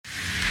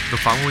The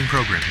following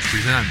program is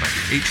presented by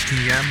the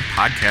HTM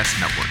Podcast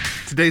Network.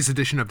 Today's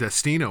edition of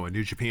Destino, a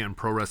New Japan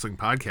Pro Wrestling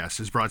podcast,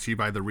 is brought to you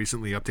by the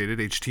recently updated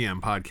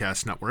HTM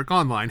Podcast Network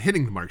online,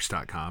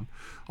 hittingthemarks.com.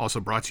 Also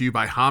brought to you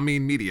by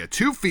Hameen Media.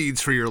 Two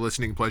feeds for your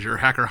listening pleasure,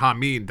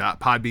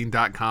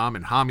 hackerhameen.podbean.com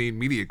and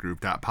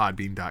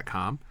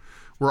hameenmediagroup.podbean.com.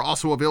 We're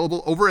also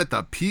available over at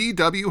the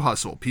PW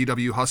Hustle,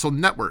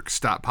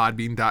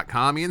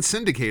 pwhustlenetworks.podbean.com, and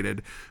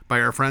syndicated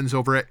by our friends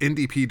over at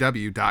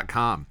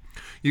indepw.com.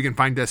 You can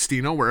find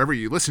Destino wherever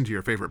you listen to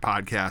your favorite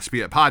podcasts,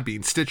 be it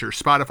Podbean, Stitcher,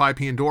 Spotify,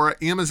 Pandora,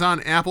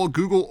 Amazon, Apple,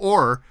 Google,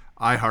 or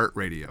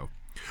iHeartRadio.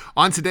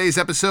 On today's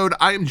episode,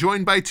 I am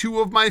joined by two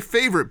of my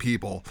favorite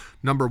people.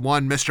 Number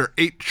one, Mr.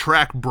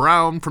 8-Track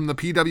Brown from the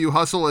PW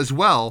Hustle, as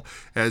well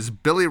as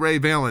Billy Ray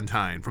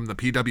Valentine from the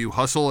PW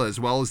Hustle, as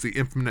well as the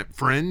Infinite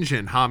Fringe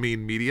and Hameen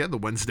Media, the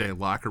Wednesday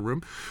Locker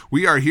Room.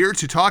 We are here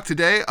to talk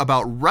today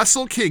about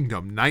Wrestle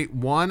Kingdom, Night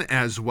 1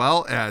 as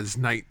well as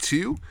Night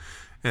 2.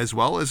 As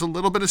well as a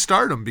little bit of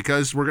Stardom,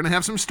 because we're going to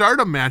have some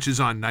Stardom matches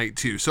on Night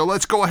 2. So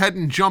let's go ahead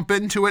and jump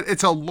into it.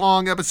 It's a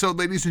long episode,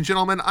 ladies and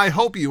gentlemen. I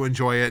hope you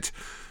enjoy it.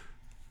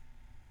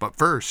 But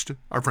first,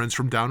 our friends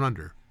from Down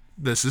Under.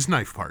 This is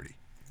Knife Party.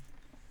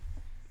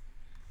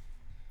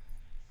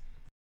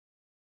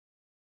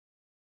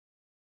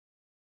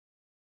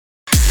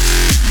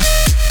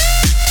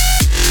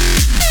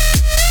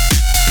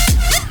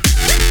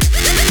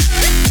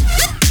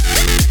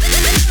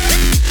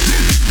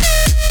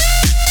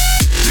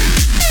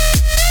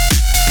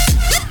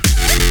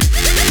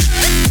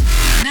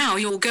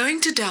 You're going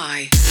to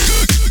die.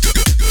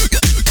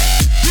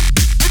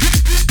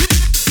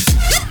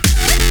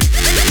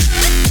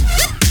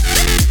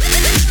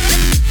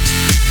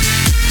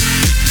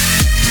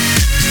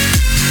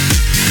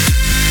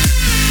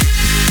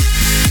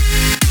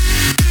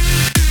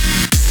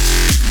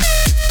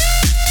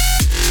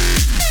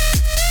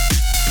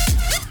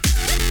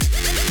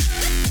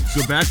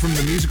 So back from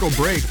the musical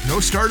break, no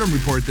Stardom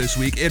report this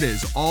week. It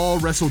is all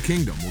Wrestle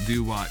Kingdom. We'll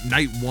do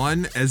Night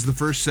 1 as the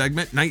first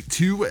segment, Night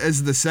 2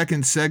 as the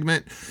second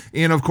segment,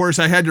 and of course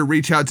I had to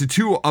reach out to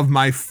two of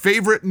my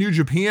favorite New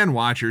Japan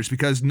watchers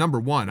because, number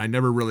one, I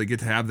never really get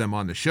to have them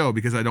on the show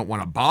because I don't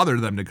want to bother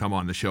them to come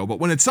on the show, but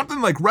when it's something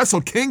like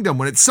Wrestle Kingdom,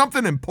 when it's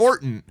something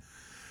important,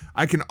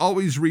 I can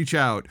always reach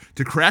out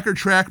to Cracker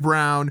Track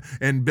Brown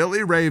and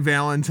Billy Ray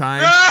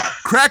Valentine.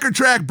 Cracker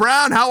Track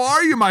Brown, how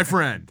are you, my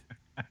friend?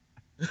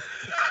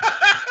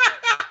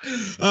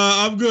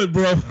 I'm good,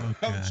 bro. Okay.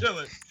 I'm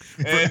chilling.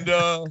 And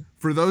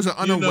for those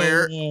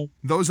unaware,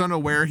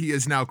 he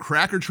is now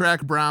Cracker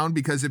Track Brown,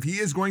 because if he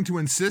is going to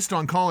insist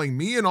on calling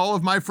me and all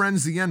of my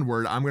friends the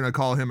N-word, I'm going to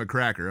call him a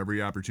cracker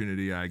every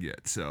opportunity I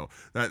get. So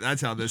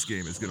that's how this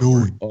game is going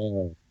to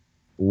work.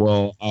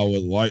 Well, I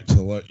would like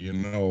to let you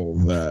know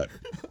that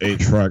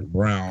 8-Track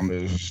Brown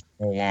is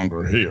no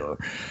longer here.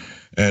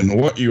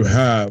 And what you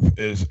have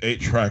is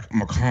 8-Track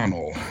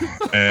McConnell.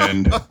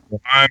 And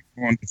what I'm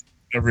going to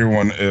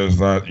everyone is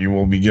that you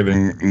will be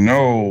getting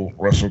no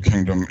Wrestle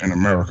Kingdom in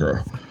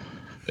America.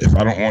 If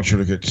I don't want you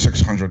to get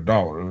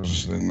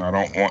 $600, then I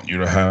don't want you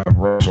to have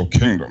Wrestle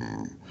Kingdom.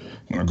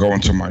 I'm going to go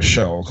into my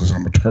shell because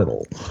I'm a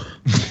turtle.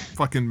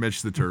 Fucking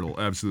Mitch the Turtle.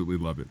 Absolutely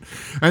love it.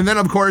 And then,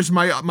 of course,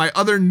 my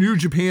other New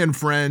Japan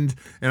friend,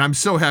 and I'm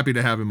so happy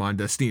to have him on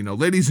Destino.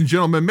 Ladies and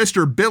gentlemen,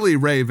 Mr. Billy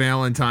Ray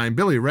Valentine.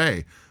 Billy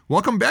Ray,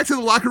 welcome back to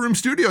the Locker Room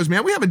Studios,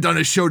 man. We haven't done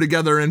a show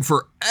together in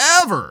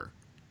forever.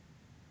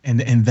 And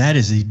that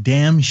is a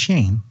damn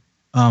shame.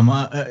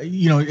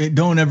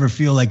 Don't ever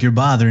feel like you're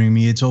bothering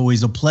me. It's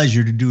always a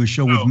pleasure to do a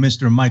show with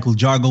Mr. Michael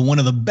Jargle, one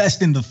of the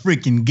best in the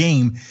freaking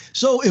game.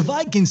 So if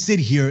I can sit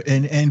here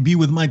and be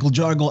with Michael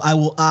Jargle, I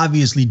will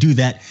obviously do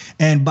that.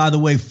 And by the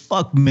way,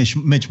 fuck Mitch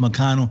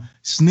McConnell.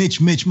 Snitch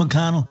Mitch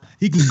McConnell.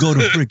 He can go to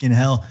freaking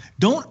hell.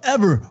 Don't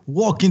ever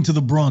walk into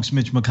the Bronx,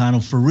 Mitch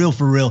McConnell. For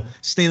real.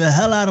 Stay the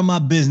hell out of my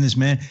business,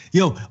 man.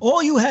 Yo,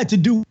 all you had to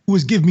do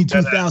was give me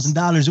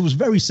 $2,000. It was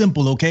very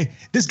simple, okay?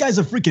 This guy's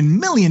a freaking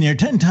millionaire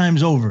 10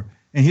 times over.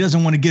 And he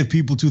doesn't want to give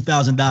people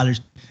 $2,000,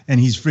 and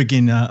he's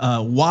freaking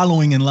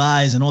wallowing in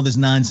lies and all this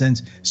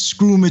nonsense.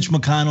 Screw Mitch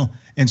McConnell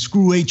and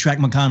screw 8-Track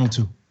McConnell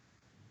too.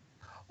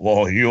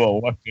 Well, you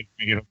elected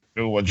me to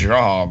do a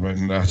job,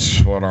 and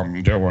that's what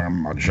I'm doing,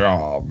 my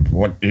job.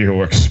 What do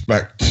you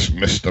expect,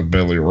 Mr.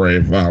 Billy Ray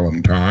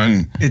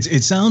Valentine?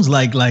 It sounds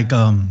like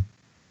Bill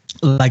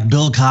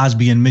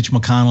Cosby and Mitch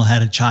McConnell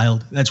had a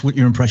child. That's what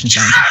your impression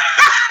sounds like.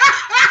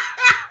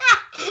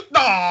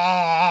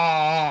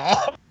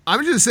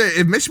 I'm just saying,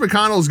 if Mitch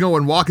McConnell's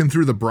going walking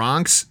through the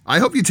Bronx, I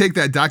hope you take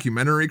that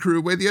documentary crew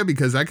with you,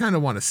 because I kind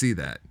of want to see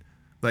that.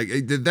 Like,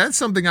 that's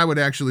something I would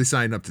actually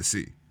sign up to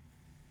see.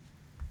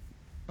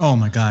 Oh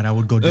my God, I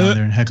would go down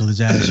there and heckle his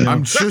ass. You know?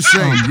 I'm just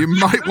saying, you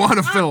might want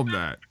to film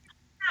that.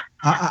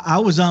 I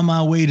was on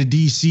my way to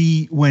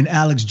DC when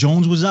Alex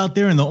Jones was out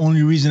there, and the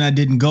only reason I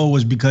didn't go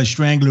was because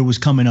Strangler was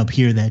coming up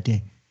here that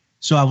day.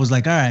 So I was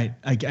like, all right,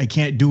 I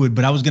can't do it,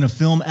 but I was going to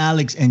film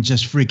Alex and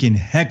just freaking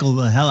heckle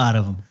the hell out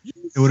of him.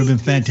 It would have been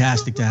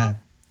fantastic to have.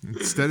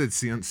 Instead, it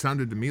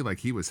sounded to me like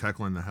he was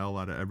heckling the hell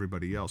out of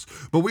everybody else.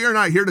 But we are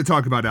not here to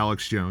talk about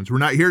Alex Jones. We're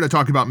not here to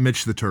talk about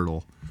Mitch the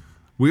Turtle.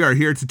 We are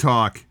here to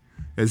talk,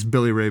 as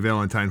Billy Ray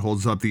Valentine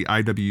holds up the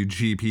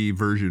IWGP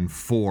version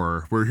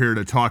 4. We're here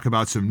to talk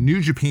about some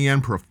New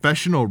Japan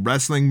professional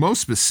wrestling,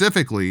 most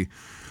specifically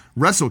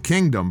Wrestle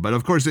Kingdom. But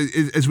of course,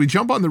 as we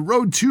jump on the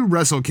road to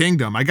Wrestle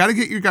Kingdom, I got to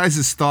get your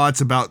guys'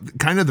 thoughts about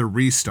kind of the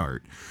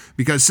restart.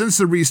 Because since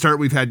the restart,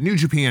 we've had New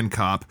Japan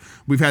Cup,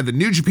 we've had the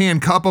New Japan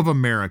Cup of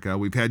America,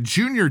 we've had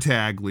Junior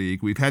Tag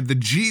League, we've had the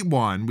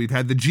G1, we've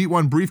had the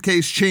G1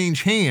 briefcase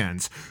change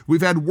hands,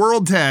 we've had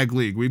World Tag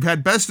League, we've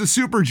had Best of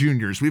Super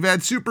Juniors, we've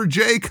had Super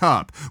J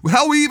Cup.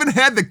 Hell, we even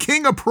had the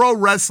King of Pro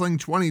Wrestling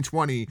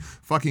 2020,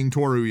 fucking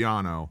Toru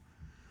Yano.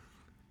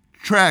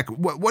 Track,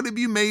 what have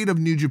you made of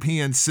New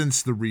Japan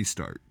since the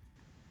restart?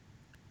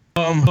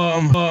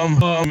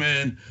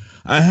 Man,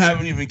 I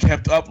haven't even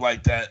kept up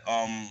like that.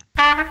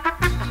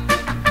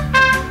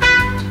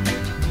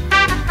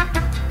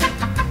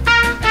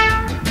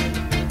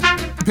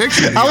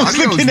 Picture. I was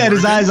looking at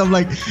his eyes. I'm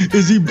like,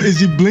 is he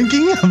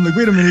blinking? I'm like,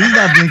 wait a minute, he's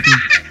not blinking.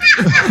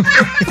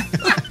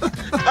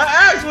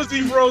 I asked, was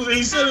he frozen?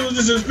 He said it was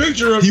just his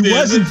picture up He there.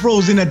 wasn't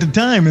frozen at the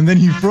time, and then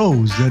he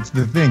froze. That's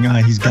the thing.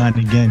 He's gone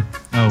again.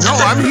 Oh, No,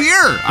 I'm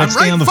here. Let's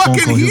stay I'm on the right phone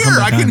fucking call. He'll here. come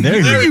back I can on.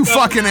 There hear you you go.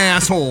 fucking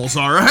assholes,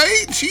 all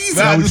right? Jesus.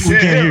 Nah, we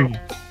can't hear you.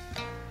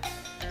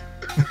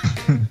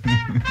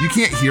 You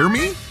can't hear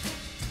me?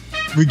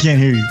 We can't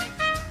hear you.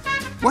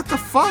 What the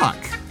fuck?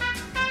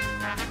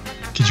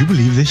 Could you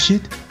believe this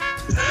shit?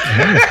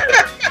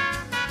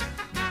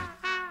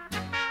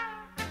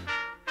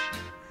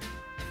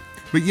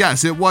 But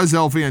yes, it was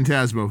El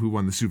Phantasmo who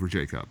won the Super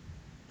J Cup.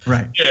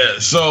 Right. Yeah,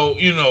 so,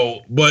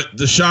 but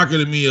the shocker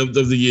to me of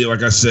the year,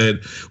 like I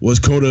said, was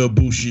Kota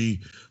Ibushi,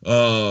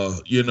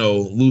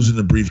 losing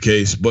the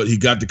briefcase, but he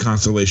got the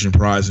consolation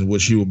prize in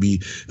which he will be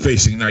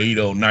facing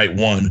Naito night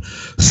 1.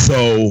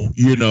 So,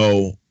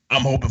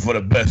 I'm hoping for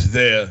the best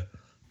there.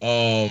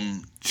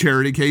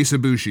 Charity case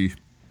Ibushi.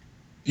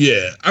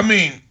 Yeah, I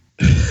mean,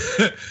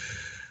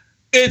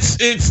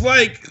 it's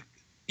like,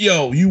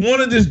 you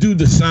wanted this dude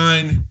to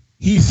sign,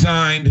 he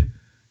signed,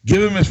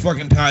 give him his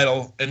fucking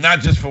title, and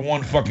not just for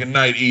one fucking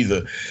night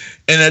either.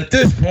 And at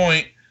this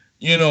point,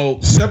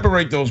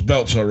 separate those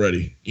belts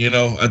already.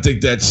 I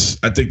think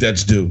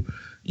that's due.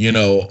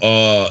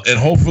 And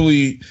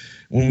hopefully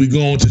when we go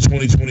into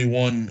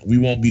 2021, we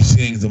won't be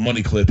seeing the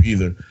money clip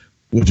either,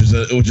 which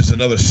is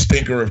another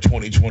stinker of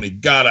 2020.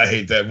 God, I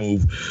hate that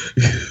move.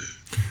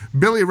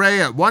 Billy Ray,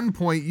 at one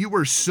point, you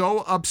were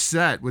so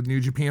upset with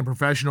New Japan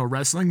Professional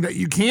Wrestling that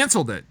you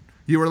canceled it.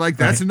 You were like,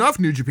 that's enough,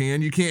 New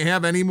Japan. You can't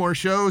have any more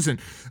shows. And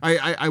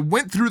I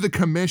went through the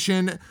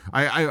commission.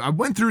 I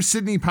went through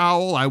Sidney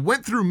Powell. I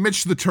went through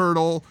Mitch the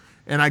Turtle.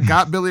 And I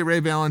got Billy Ray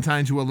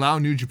Valentine to allow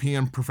New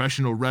Japan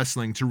Professional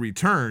Wrestling to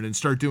return and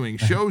start doing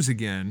shows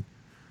again.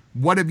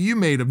 What have you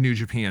made of New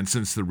Japan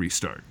since the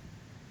restart?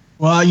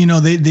 Well,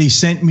 they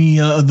sent me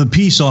the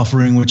peace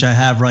offering, which I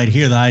have right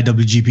here, the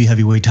IWGP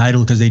Heavyweight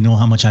title, because they know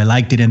how much I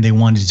liked it and they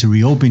wanted it to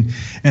reopen.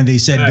 And they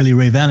said, Billy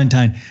Ray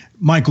Valentine,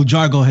 Michael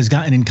Jargo has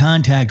gotten in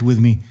contact with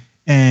me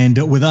and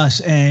with us.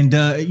 And,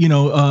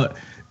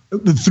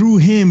 through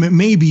him,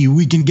 maybe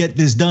we can get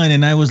this done.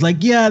 And I was like,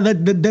 yeah,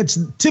 that's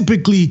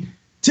typically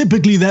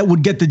that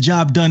would get the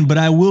job done, but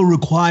I will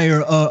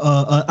require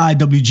a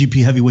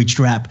IWGP Heavyweight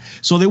strap.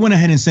 So they went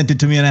ahead and sent it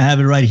to me, and I have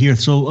it right here.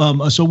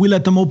 So we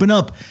let them open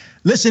up.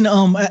 Listen,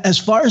 as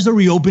far as the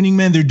reopening,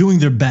 man, they're doing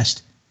their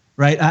best,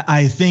 right?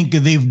 I think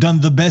they've done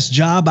the best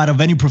job out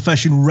of any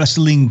professional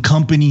wrestling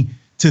company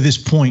to this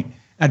point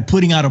at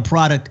putting out a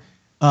product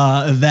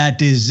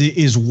that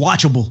is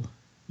watchable,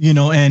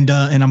 and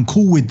I'm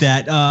cool with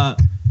that.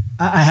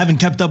 I haven't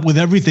kept up with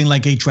everything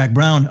like A-Track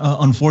Brown,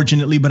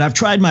 unfortunately, but I've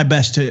tried my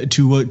best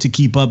to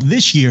keep up.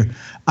 This year,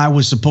 I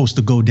was supposed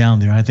to go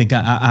down there. I think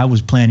I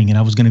was planning it.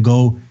 I was going to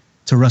go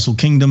to Wrestle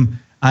Kingdom.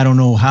 I don't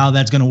know how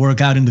that's going to work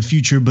out in the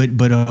future, but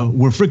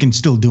we're freaking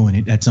still doing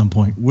it at some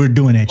point. We're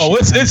doing it. Oh,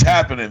 it's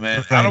happening,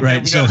 man. I don't care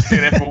if we got to stay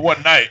there for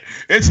one night.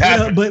 It's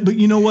happening. But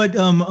you know what?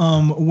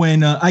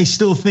 When I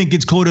still think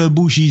it's Kota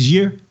Ibushi's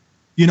year,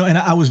 and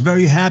I was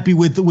very happy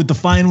with the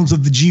finals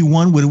of the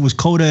G1 where it was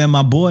Kota and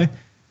my boy,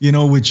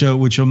 which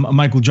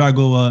Michael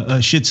Jargo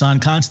shits on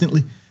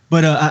constantly.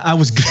 But I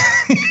was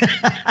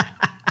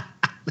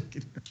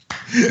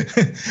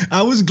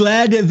I was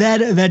glad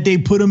that they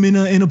put him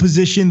in a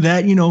position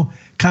that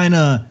kind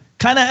of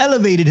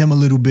elevated him a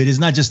little bit. It's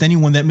not just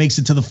anyone that makes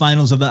it to the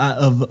finals of the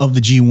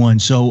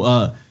G1.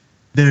 So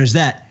there's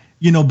that.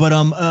 But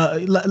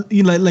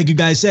like you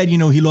guys said,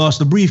 he lost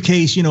the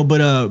briefcase.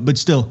 But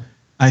still,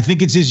 I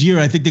think it's his year.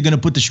 I think they're gonna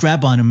put the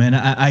strap on him, man.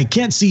 I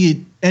can't see it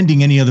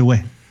ending any other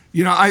way.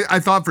 I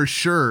thought for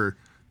sure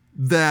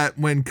that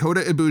when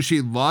Kota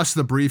Ibushi lost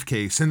the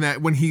briefcase and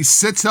that when he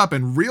sits up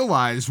and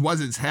realized what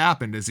has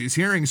happened as he's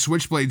hearing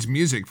Switchblade's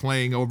music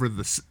playing over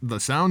the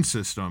sound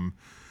system,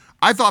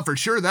 I thought for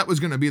sure that was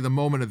going to be the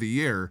moment of the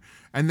year.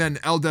 And then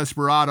El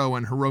Desperado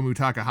and Hiromu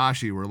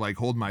Takahashi were like,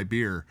 hold my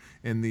beer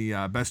in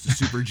the Best of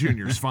Super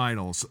Juniors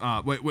finals.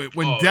 When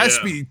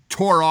Despy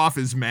tore off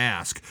his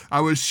mask,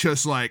 I was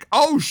just like,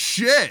 oh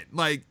shit.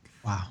 Like,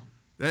 wow.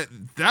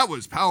 That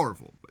was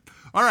powerful.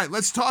 All right,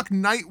 let's talk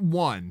night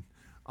one.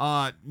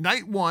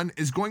 Night one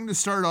is going to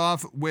start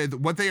off with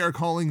what they are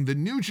calling the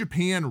New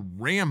Japan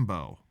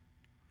Rambo.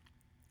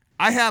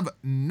 I have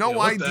no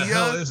idea. What the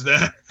hell is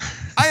that?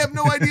 I have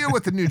no idea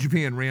what the New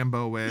Japan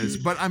Rambo is,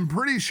 but I'm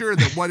pretty sure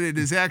that what it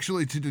is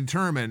actually to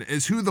determine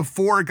is who the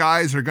 4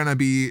 guys are going to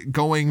be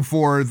going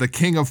for the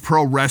King of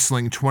Pro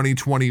Wrestling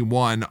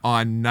 2021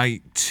 on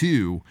night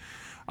 2.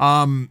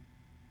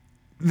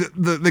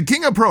 The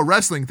King of Pro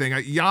Wrestling thing,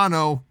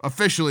 Yano,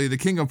 officially the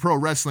King of Pro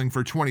Wrestling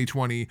for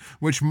 2020,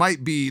 which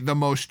might be the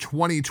most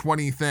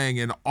 2020 thing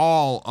in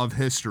all of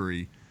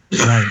history.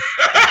 Right.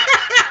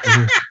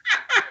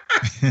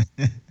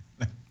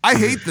 I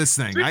hate this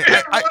thing. I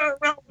run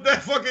around with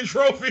that fucking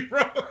trophy,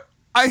 bro.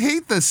 I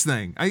hate this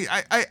thing.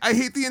 I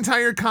hate the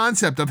entire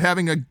concept of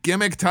having a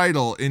gimmick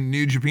title in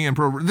New Japan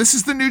Pro. This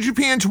is the New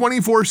Japan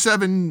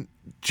 24/7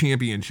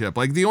 championship.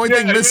 Like, the only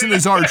thing missing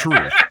is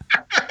R-Truth.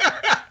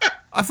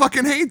 I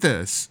fucking hate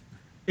this.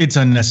 It's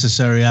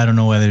unnecessary. I don't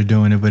know why they're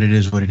doing it, but it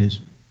is what it is.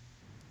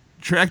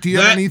 Track, do you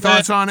have any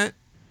thoughts on it?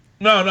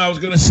 No, I was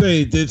gonna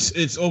say it's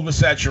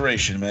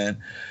oversaturation, man.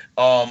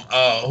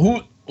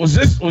 Who was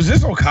this? Was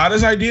this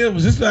Okada's idea?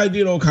 Was this the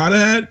idea that Okada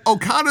had?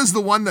 Okada's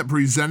the one that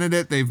presented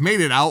it. They've made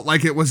it out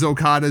like it was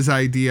Okada's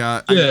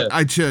idea. Yeah.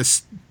 I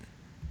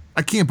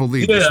can't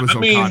believe this was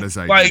Okada's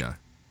idea.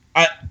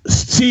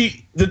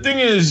 See, the thing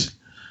is,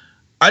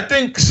 I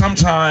think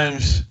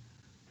sometimes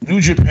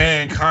New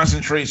Japan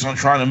concentrates on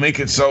trying to make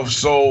itself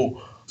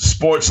so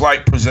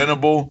sports-like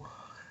presentable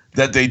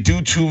that they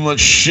do too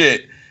much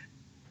shit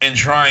and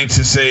trying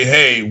to say,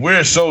 hey,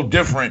 we're so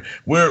different.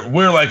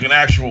 We're like an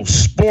actual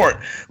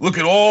sport. Look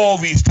at all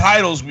these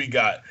titles we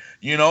got.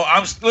 You know,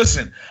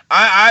 listen,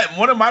 I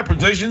one of my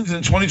predictions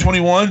in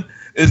 2021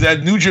 is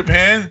that New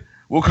Japan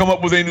will come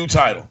up with a new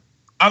title.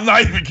 I'm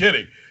not even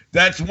kidding.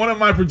 That's one of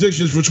my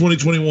predictions for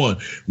 2021.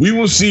 We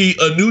will see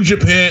a new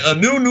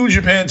New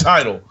Japan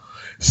title.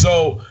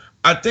 So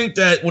I think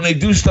that when they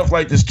do stuff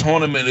like this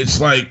tournament, it's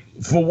like,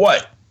 for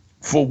what?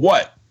 For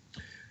what?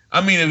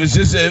 I mean, if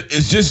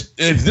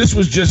this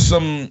was just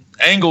some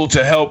angle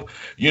to help,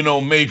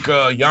 make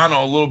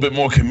Yano a little bit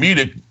more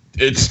comedic,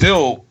 it's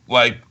still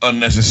like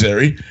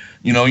unnecessary.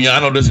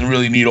 Yano doesn't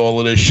really need all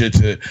of this shit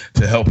to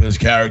help his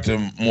character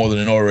more than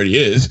it already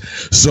is.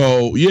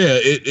 So yeah,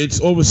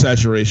 it's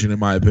oversaturation in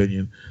my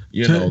opinion.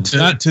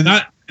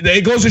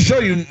 It goes to show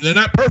you they're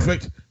not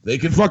perfect. They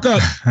can fuck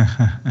up.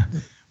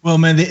 Well,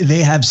 man, they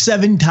have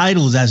 7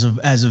 titles as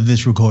of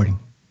this recording.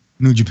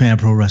 New Japan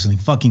Pro Wrestling,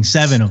 fucking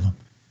 7 of them.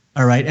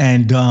 All right,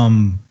 and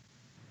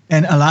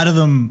a lot of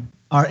them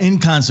are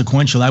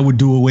inconsequential. I would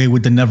do away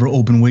with the never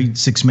open weight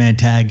 6-man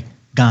tag,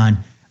 gone.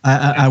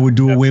 I would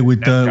do away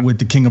with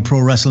the King of Pro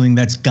Wrestling,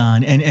 that's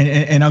gone.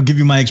 And I'll give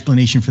you my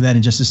explanation for that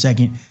in just a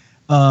second.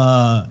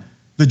 The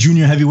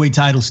junior heavyweight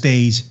title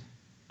stays.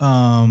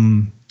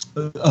 What's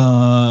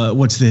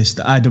this?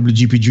 The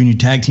IWGP Junior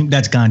Tag Team,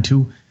 that's gone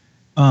too.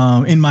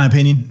 In my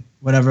opinion,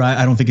 whatever.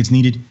 I don't think it's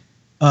needed.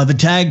 The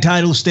tag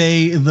title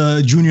stay,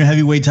 the junior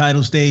heavyweight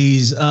title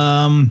stays.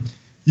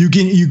 You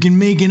can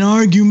make an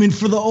argument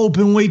for the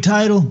open weight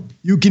title.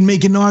 You can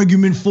make an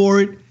argument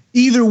for it.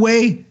 Either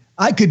way,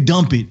 I could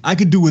dump it. I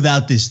could do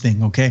without this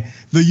thing, okay?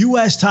 The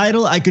U.S.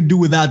 title, I could do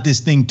without this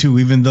thing too,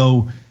 even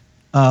though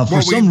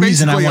for some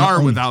reason I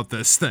are without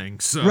this thing.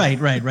 So. Right.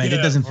 Yeah,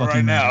 it doesn't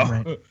fucking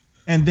matter. Right.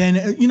 And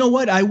then you know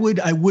what? I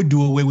would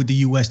do away with the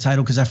U.S.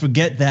 title because I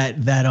forget that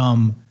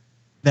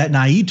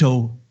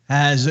Naito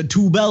has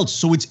 2 belts,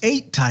 so it's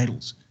 8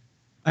 titles.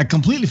 I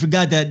completely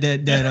forgot that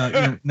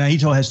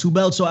Naito has 2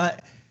 belts. So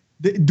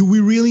do we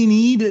really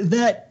need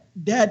that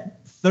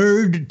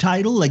 3rd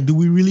title? Like, do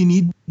we really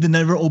need the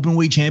never open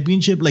weight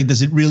championship? Like,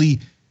 does it really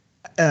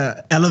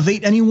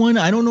elevate anyone?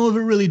 I don't know if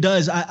it really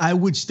does. I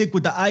would stick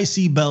with the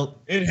IC belt.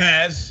 It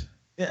has.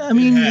 I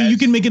mean, you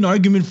can make an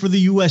argument for the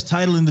U.S.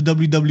 title in the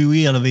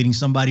WWE elevating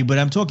somebody, but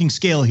I'm talking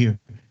scale here.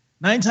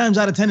 9 times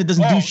out of 10, it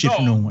doesn't do shit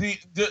for no one.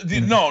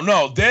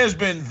 No. There's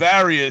been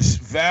various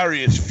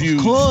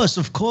feuds.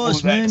 Of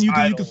course, man. You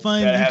can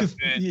find. Of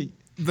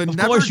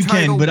course you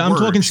can, but I'm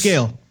talking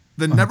scale.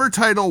 The never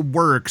title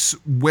works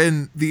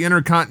when the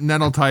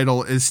Intercontinental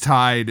title is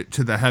tied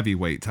to the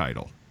heavyweight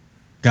title.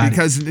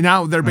 Because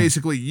now they're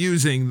basically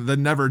using the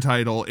never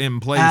title in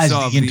place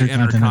of the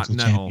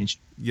Intercontinental.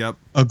 Yep.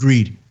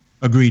 Agreed.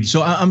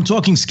 So I'm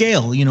talking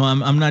scale.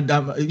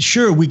 I'm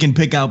sure we can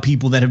pick out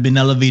people that have been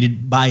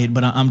elevated by it,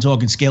 but I'm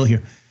talking scale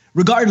here.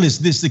 Regardless,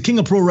 the King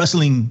of Pro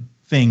Wrestling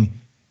thing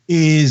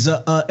is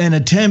an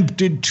attempt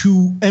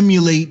to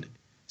emulate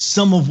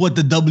some of what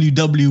the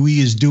WWE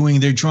is doing.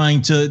 They're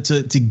trying to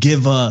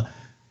give a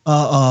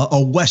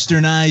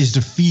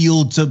westernized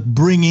feel, to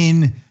bring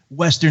in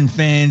Western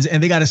fans,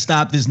 and they got to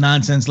stop this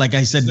nonsense. Like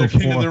I said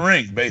before, King of the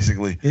Ring,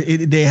 basically.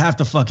 They have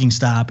to fucking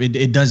stop.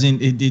 It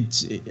doesn't.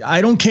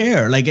 I don't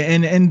care. Like,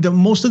 and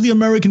most of the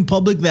American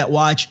public that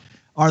watch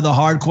are the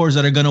hardcores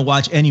that are gonna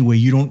watch anyway.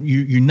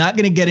 You're not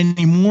gonna get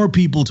any more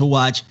people to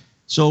watch.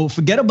 So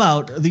forget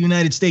about the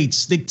United States.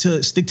 Stick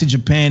to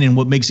Japan and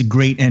what makes it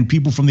great. And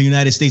people from the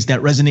United States that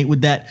resonate with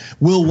that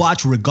will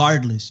watch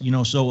regardless.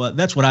 So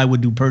that's what I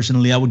would do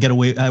personally. I would get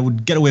away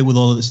with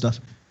all of this stuff.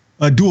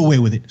 Do away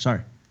with it.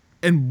 Sorry.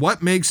 And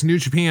what makes New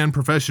Japan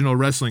Professional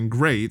Wrestling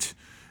great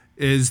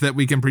is that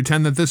we can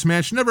pretend that this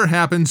match never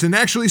happens and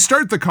actually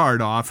start the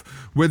card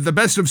off with the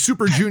Best of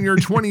Super Junior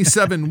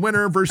 27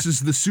 winner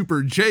versus the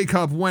Super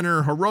J-Cup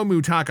winner,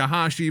 Hiromu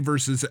Takahashi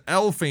versus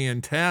El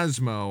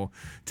Phantasmo,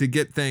 to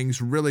get things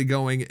really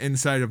going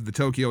inside of the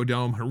Tokyo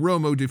Dome.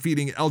 Hiromu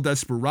defeating El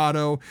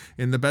Desperado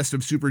in the Best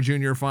of Super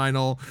Junior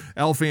final,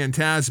 El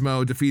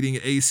Phantasmo defeating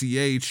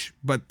ACH,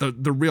 but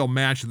the real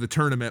match of the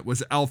tournament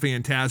was El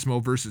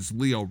Phantasmo versus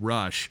Leo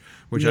Rush,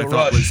 which I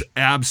thought was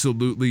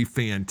absolutely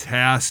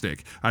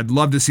fantastic. I'd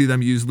love to see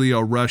them use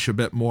Leo Rush a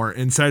bit more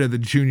inside of the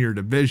junior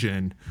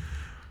division.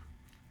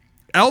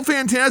 El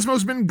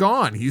Phantasmo's been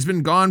gone. He's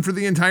been gone for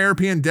the entire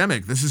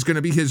pandemic. This is going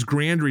to be his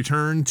grand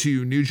return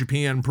to New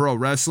Japan Pro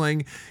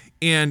Wrestling,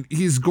 and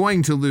he's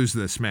going to lose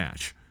this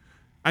match.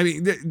 I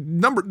mean,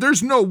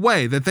 there's no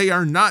way that they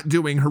are not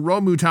doing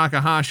Hiromu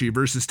Takahashi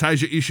versus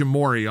Taiji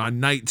Ishimori on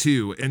night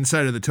 2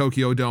 inside of the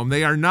Tokyo Dome.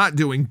 They are not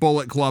doing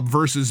Bullet Club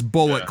versus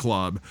Bullet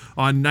Club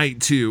on night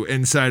 2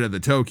 inside of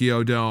the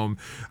Tokyo Dome.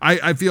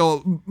 I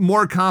feel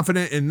more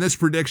confident in this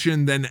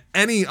prediction than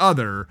any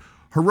other.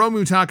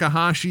 Hiromu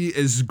Takahashi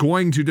is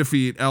going to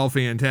defeat El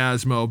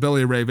Phantasmo.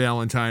 Billy Ray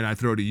Valentine, I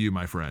throw to you,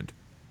 my friend.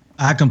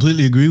 I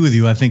completely agree with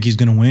you. I think he's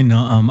going to win.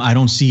 I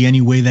don't see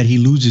any way that he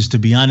loses, to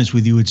be honest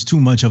with you. It's too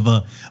much of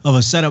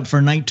a setup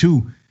for night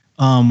 2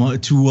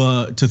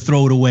 to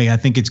throw it away. I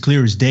think it's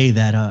clear as day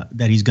that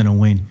he's going to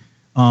win.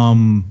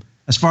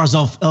 As far as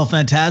El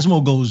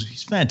Phantasmo goes,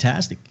 he's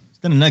fantastic. He's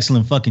done an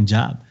excellent fucking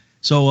job.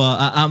 So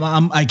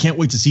I can't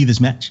wait to see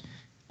this match.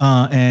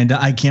 And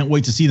I can't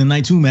wait to see the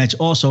night 2 match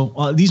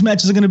also. These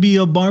matches are going to be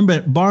a barn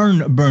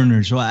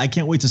burner, so I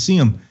can't wait to see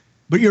them.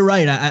 But you're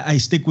right. I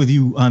stick with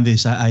you on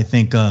this. I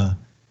think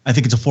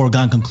it's a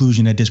foregone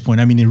conclusion at this point.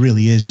 I mean, it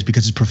really is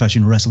because it's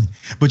professional wrestling.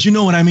 But you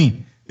know what I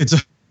mean.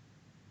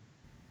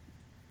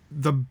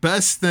 The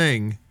best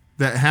thing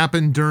that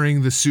happened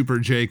during the Super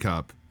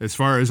J-Cup, as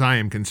far as I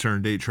am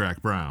concerned,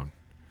 8-Track Brown,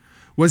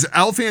 was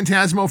El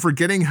Phantasmo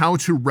forgetting how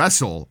to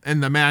wrestle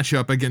in the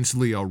matchup against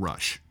Leo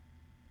Rush.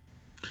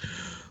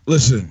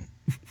 Listen,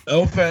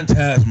 El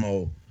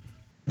Phantasmo,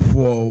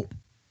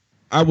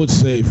 I would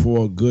say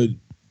for a good,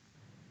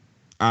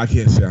 I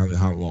can't say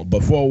how long,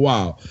 but for a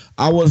while,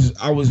 I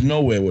was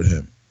nowhere with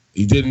him.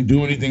 He didn't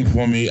do anything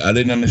for me. I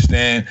didn't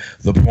understand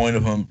the point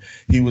of him.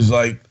 He was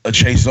like a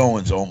Chase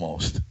Owens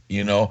almost,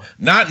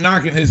 not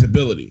knocking his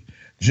ability,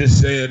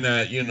 just saying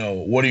that,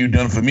 what have you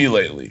done for me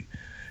lately?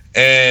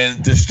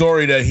 And the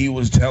story that he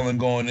was telling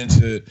going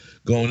into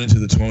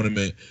the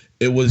tournament,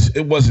 it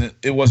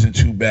wasn't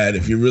too bad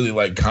if you're really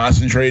like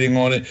concentrating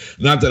on it.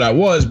 Not that I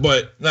was,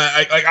 but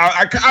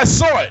I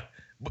saw it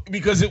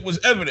because it was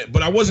evident,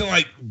 but I wasn't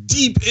like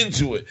deep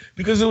into it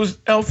because it was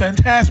El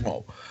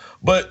Phantasmo.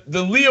 But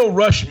the Leo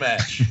Rush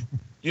match,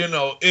 it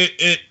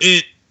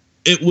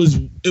was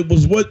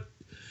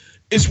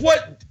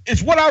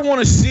what I want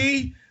to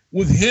see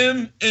with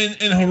him and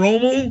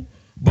Hiromu.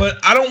 But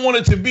I don't want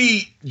it to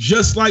be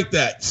just like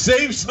that.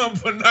 Save some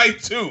for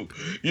night 2,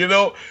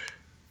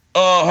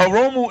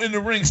 Hiromu in the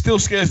ring still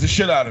scares the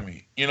shit out of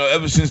me,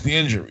 ever since the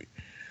injury.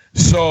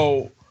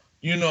 So,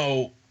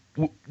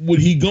 would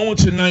he go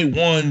into night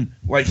 1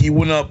 like he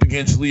went up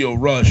against Leo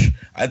Rush?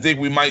 I think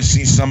we might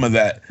see some of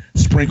that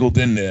sprinkled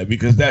in there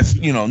because that's,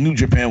 New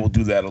Japan will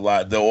do that a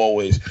lot. They'll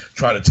always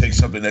try to take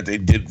something that they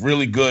did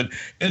really good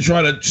and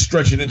try to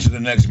stretch it into the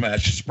next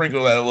match,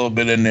 sprinkle that a little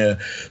bit in there.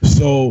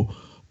 So,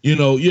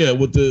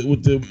 with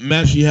the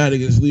match he had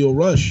against Leo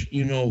Rush,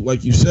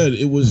 like you said,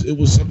 it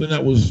was something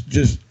that was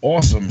just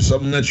awesome,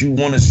 something that you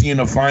want to see in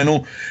a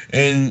final,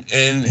 and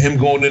him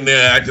going in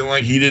there acting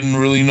like he didn't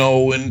really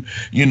know, and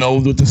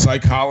with the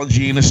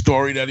psychology and the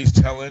story that he's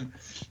telling,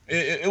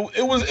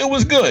 it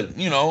was good,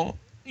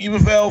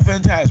 even for El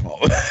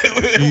Phantasmo.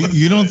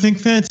 You don't think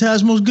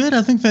Phantasmo's good?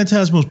 I think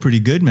Phantasmo's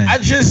pretty good, man.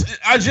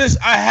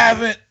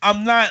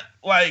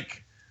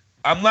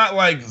 I'm not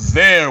like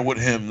there with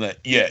him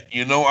yet,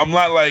 I'm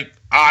not like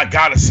I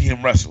gotta see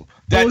him wrestle.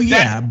 But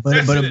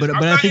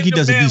I think he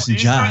does a decent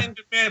job. He's not in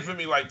demand for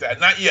me like that,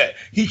 not yet.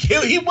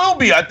 He will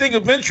be, I think,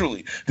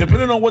 eventually,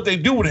 depending on what they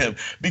do with him.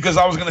 Because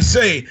I was gonna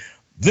say,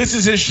 this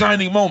is his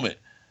shining moment.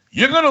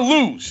 You're gonna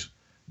lose,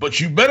 but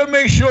you better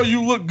make sure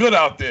you look good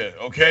out there,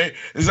 okay?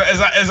 As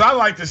I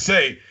like to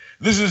say,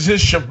 this is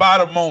his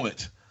Shibata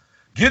moment.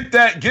 Get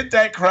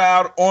that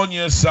crowd on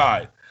your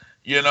side.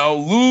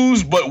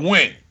 Lose but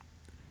win.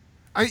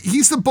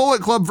 He's the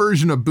Bullet Club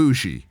version of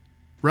Bushi,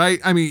 right?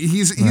 I mean,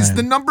 he's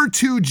the number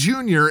 2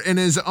 junior in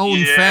his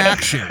own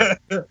faction.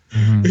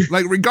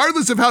 Like,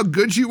 regardless of how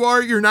good you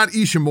are, you're not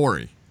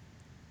Ishimori.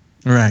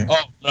 Right.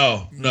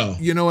 Oh no.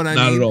 You know what I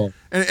Not mean? at all.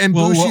 And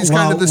Well, Bushi's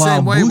kind of the while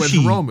same way with Bushi-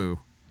 Hiromu.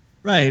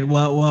 Right.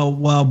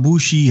 While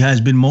Bushi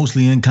has been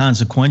mostly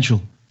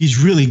inconsequential,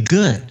 he's really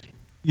good.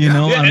 You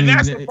know, Yeah, I and mean,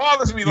 that's what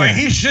bothers me. Like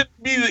yeah.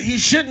 he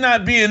should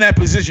not be in that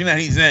position that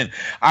he's in.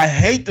 I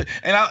hate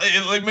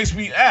it makes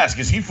me ask: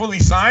 is he fully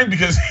signed?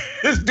 Because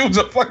this dude's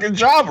a fucking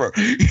jobber.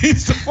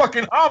 He's the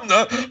fucking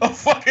Omna of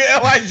fucking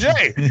Lij,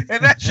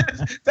 and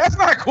that's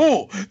not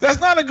cool. That's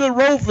not a good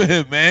role for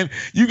him, man.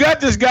 You got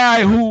this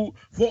guy who,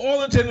 for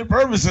all intended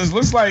purposes,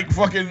 looks like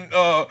fucking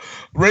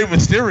Rey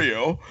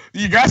Mysterio.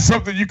 You got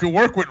something you can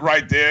work with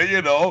right there,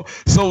 you know.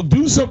 So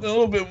do something a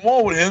little bit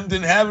more with him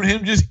than having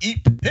him just eat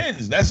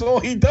pins. That's all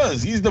he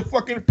does. He's the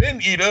fucking pin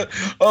eater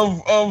of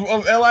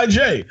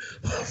Lij,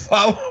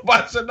 followed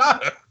by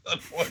Sonata,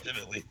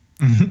 unfortunately.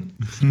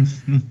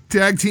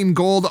 Tag team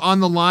gold on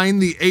the line.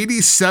 The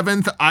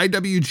 87th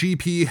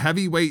IWGP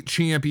Heavyweight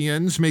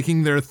Champions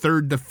making their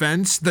third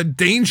defense. The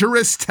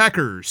Dangerous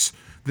Techers,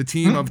 the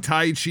team of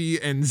Taichi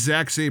and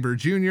Zack Sabre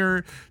Jr.,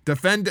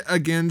 defend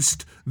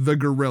against the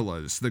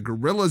Gorillas. The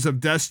Gorillas of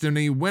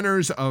Destiny,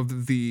 winners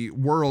of the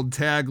World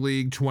Tag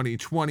League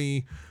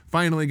 2020.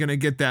 Finally going to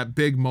get that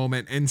big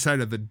moment inside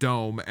of the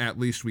dome, at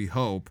least we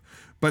hope.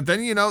 But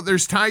then, you know,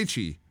 there's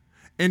Taichi.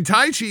 And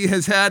Taichi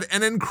has had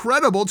an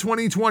incredible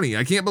 2020.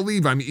 I can't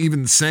believe I'm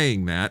even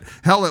saying that.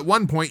 Hell, at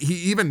one point, he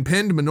even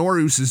pinned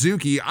Minoru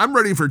Suzuki. I'm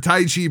ready for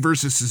Taichi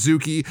versus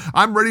Suzuki.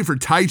 I'm ready for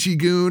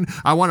Taichi-gun.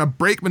 I want to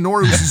break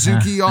Minoru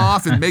Suzuki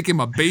off and make him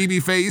a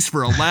babyface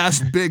for a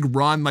last big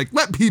run. Like,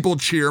 let people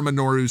cheer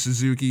Minoru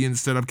Suzuki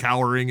instead of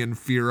cowering in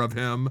fear of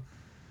him.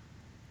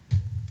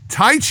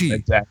 Taichi.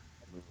 Exactly.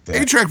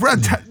 A-Track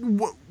Brown,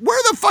 where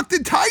the fuck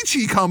did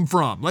Taichi come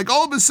from? Like,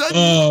 all of a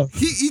sudden,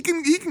 he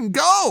can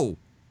go.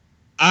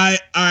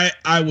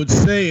 I would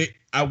say,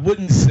 I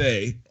wouldn't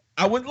say,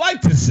 I would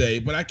like to say,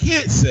 but I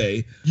can't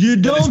say. You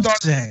don't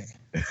say.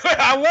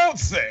 I won't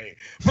say,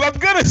 but I'm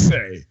gonna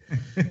say.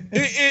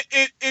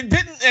 It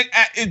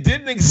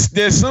didn't.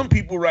 There's some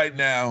people right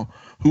now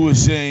who are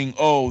saying,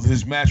 "Oh,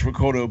 his match with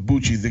Kota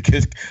Ibushi,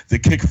 the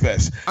kick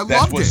fest,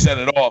 that's what set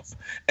it off."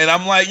 And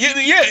I'm like,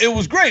 yeah, it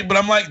was great, but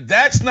I'm like,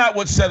 that's not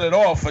what set it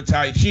off for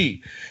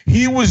Taichi.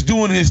 He was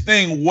doing his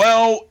thing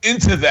well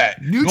into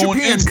that. New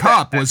Japan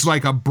Cup was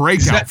like a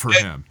breakout for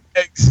him.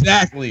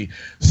 Exactly.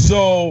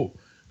 So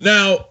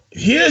now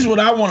here's what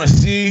I want to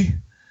see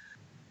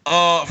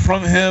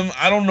from him.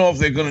 I don't know if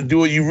they're gonna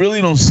do it. You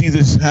really don't see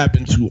this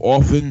happen too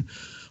often,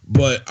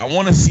 but I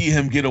want to see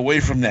him get away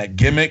from that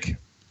gimmick.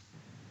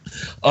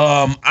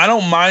 I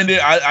don't mind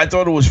it. I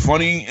thought it was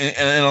funny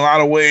in a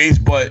lot of ways,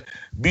 but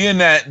being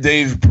that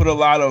they've put a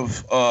lot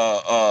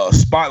of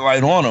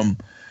spotlight on him,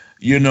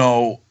 you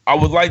know, I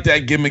would like that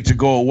gimmick to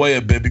go away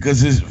a bit,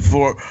 because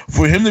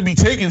for him to be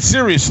taken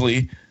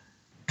seriously,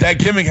 that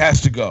gimmick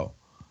has to go.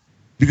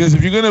 Because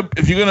if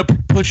you're gonna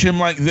push him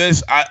like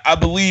this, I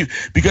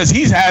believe, because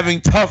he's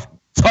having tough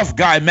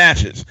guy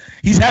matches.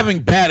 He's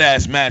having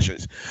badass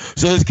matches.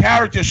 So his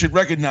character should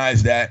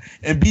recognize that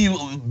and be a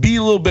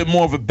little bit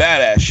more of a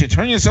badass. Shit,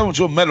 turn yourself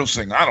into a metal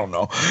singer. I don't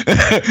know.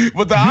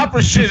 But the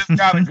opera shit has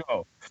got to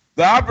go.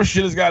 The opera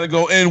shit has got to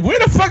go. And where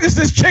the fuck has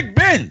this chick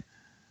been?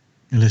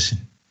 Listen,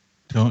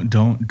 don't.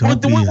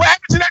 What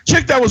happened to that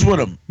chick that was with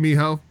him?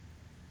 Miho?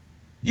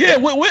 Yeah,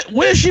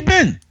 where's she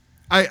been?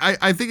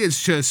 I think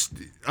it's just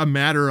a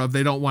matter of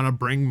they don't want to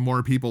bring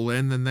more people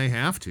in than they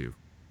have to.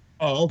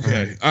 Oh,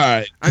 okay. All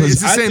right.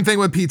 It's the same thing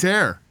with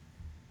Peter.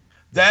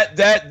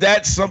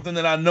 That's something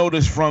that I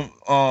noticed from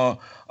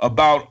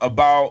about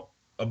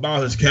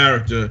his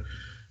character.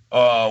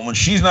 When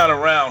she's not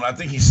around, I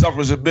think he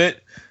suffers a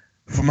bit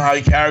from how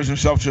he carries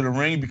himself to the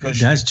ring, because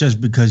that's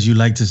just because you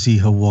like to see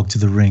her walk to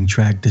the ring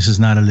track. This is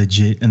not a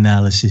legit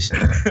analysis.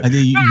 I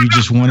think you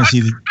just want to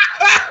see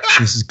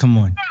this is, come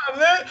on.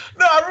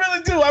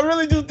 No, I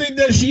really do think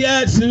that she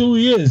adds to who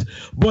he is.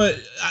 But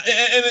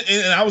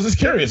and I was just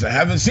curious. I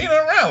haven't seen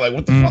her around. Like,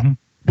 what the fuck?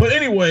 But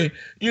anyway,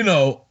 you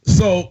know,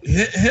 so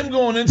him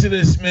going into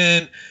this,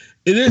 man,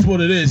 it is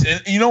what it is.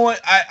 And you know what?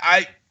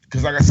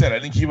 Because like I said, I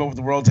didn't keep up with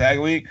the World Tag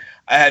League.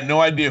 I had no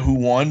idea who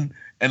won.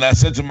 And I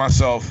said to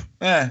myself,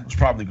 it was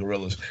probably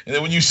Gorillas. And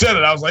then when you said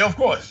it, I was like, of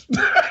course.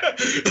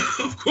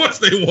 Of course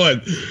they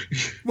won.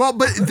 Well,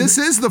 but this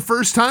is the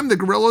first time the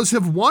Gorillas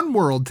have won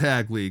World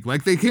Tag League.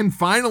 Like, they can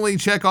finally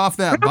check off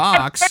that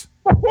box.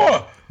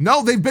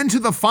 No, they've been to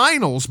the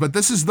finals, but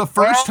this is the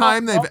first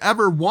time they've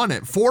ever won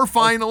it. 4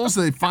 finals,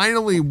 they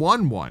finally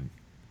won one.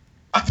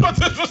 I thought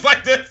this was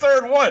like their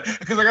third one,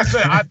 because like I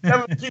said,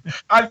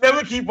 I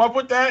never keep up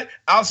with that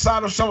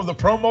outside of some of the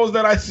promos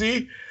that I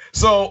see.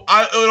 So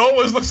it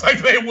always looks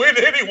like they win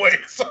anyway.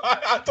 So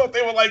I thought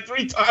they were like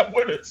 3-time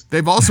winners.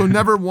 They've also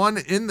never won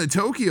in the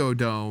Tokyo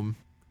Dome.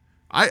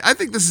 I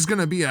think this is going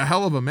to be a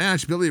hell of a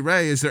match. Billy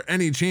Ray, is there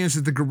any chance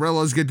that the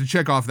Gorillas get to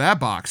check off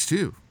that box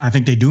too? I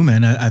think they do,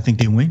 man. I think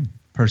they win,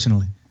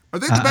 personally. Are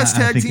they the best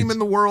tag team in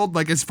the world?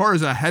 Like, as far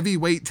as a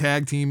heavyweight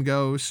tag team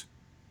goes?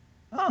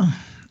 I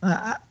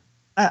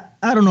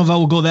don't know if I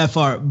will go that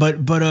far.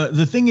 But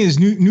the thing is,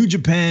 New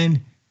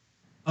Japan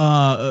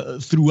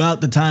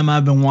throughout the time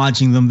I've been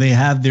watching them, they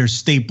have their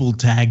staple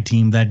tag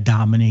team that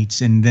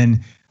dominates, and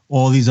then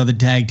all these other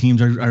tag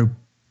teams are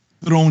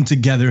thrown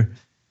together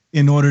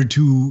in order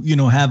to,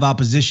 have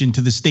opposition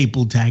to the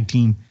staple tag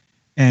team,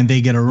 and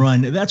they get a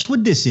run. That's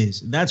what this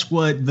is. That's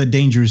what the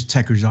Dangerous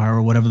Techers are,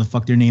 or whatever the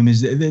fuck their name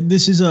is.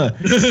 This is a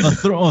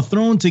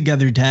thrown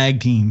together tag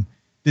team.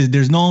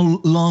 There's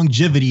no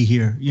longevity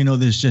here.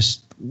 There's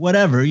just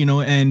whatever,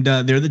 and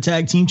they're the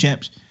tag team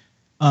champs.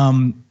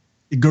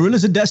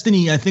 Gorillas of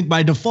Destiny, I think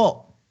by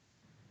default,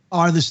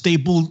 are the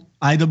staple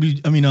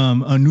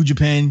New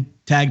Japan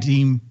tag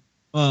team,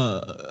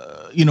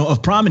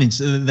 of prominence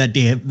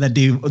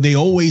that they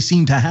always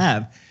seem to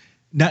have.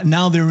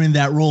 Now they're in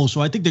that role,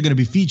 so I think they're going to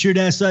be featured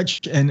as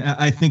such, and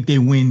I think they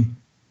win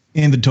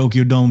in the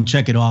Tokyo Dome.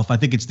 Check it off. I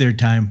think it's their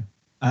time.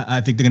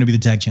 I think they're going to be the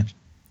tag champs.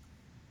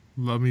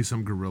 Love me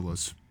some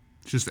Gorillas.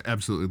 Just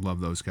absolutely love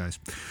those guys.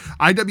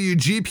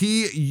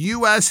 IWGP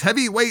US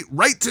Heavyweight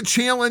Right to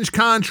Challenge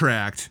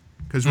contract,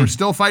 because we're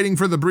still fighting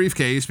for the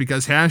briefcase,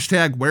 because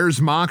hashtag Where's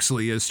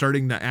Moxley is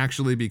starting to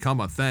actually become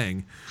a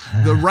thing.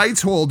 The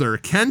rights holder,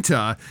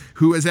 Kenta,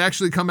 who has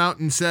actually come out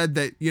and said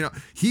that,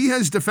 he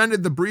has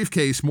defended the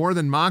briefcase more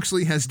than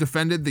Moxley has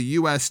defended the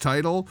U.S.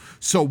 title.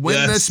 So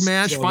when this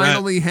match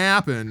finally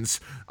happens,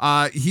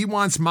 he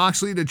wants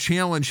Moxley to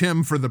challenge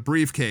him for the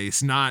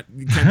briefcase.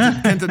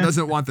 Kenta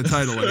doesn't want the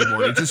title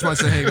anymore. He just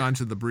wants to hang on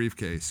to the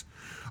briefcase.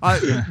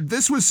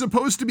 This was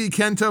supposed to be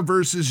Kenta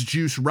versus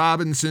Juice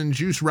Robinson.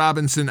 Juice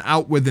Robinson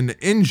out with an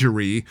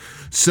injury,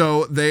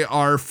 so they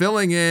are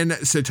filling in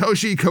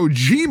Satoshi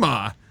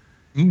Kojima,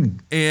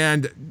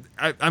 and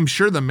I'm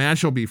sure the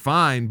match will be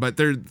fine, but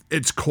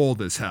it's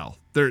cold as hell.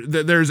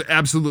 There's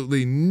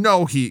absolutely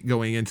no heat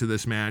going into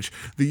this match.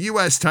 The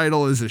U.S.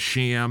 title is a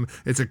sham.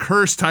 It's a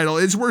cursed title.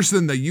 It's worse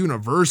than the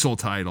Universal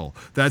title.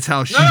 That's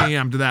how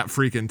shammed that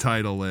freaking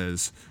title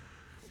is.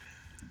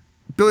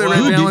 Billy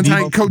Ray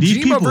Valentine,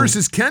 Kojima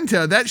versus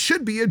Kenta, that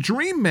should be a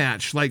dream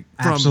match, like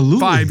from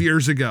 5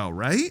 years ago,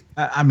 right?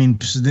 I mean,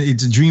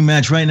 it's a dream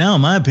match right now,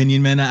 in my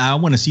opinion, man. I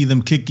want to see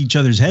them kick each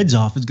other's heads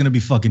off. It's going to be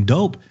fucking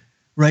dope,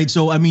 right?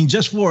 So, I mean,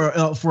 just for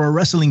a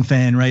wrestling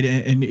fan, right,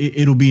 and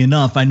it'll be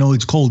enough. I know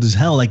it's cold as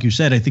hell, like you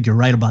said. I think you're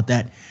right about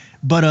that.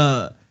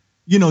 But,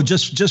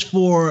 just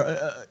for,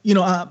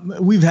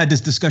 we've had this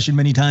discussion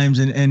many times,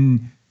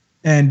 and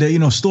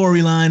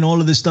storyline, all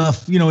of this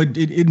stuff,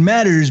 it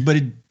matters, but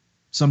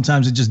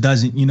sometimes it just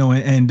doesn't,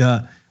 and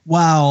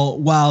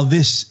while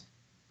this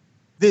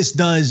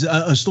does,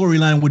 a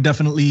storyline would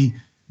definitely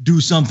do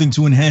something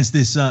to enhance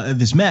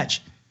this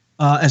match,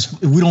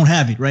 as we don't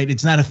have it, right?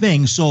 It's not a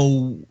thing.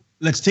 So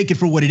let's take it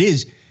for what it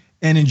is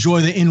and enjoy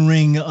the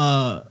in-ring,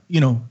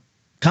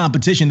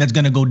 competition that's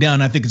going to go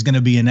down. I think it's going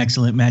to be an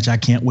excellent match. I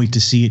can't wait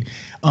to see it.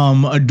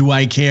 Do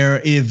I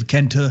care if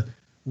Kenta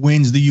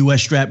wins the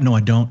U.S. strap? No, I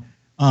don't.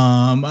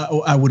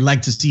 I would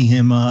like to see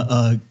him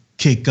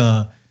kick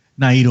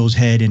Naito's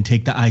head and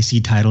take the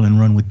IC title and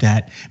run with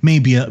that.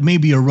 Maybe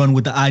a run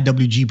with the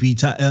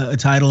IWGP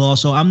title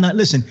also. I'm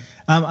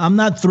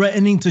not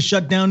threatening to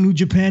shut down New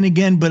Japan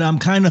again, but I'm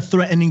kind of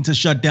threatening to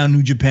shut down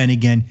New Japan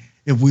again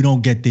if we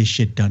don't get this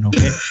shit done,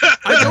 okay?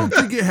 I don't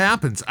think it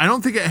happens. I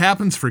don't think it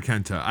happens for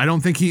Kenta. I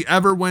don't think he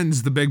ever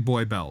wins the big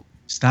boy belt.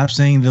 Stop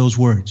saying those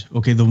words,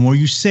 okay? The more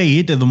you say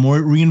it, the more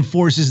it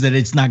reinforces that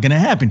it's not going to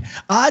happen.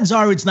 Odds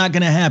are it's not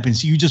going to happen,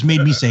 so you just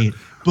made me say it.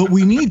 But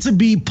we need to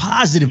be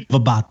positive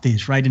about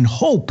this, right? And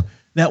hope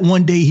that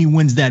one day he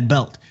wins that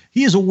belt.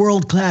 He is a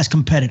world-class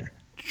competitor.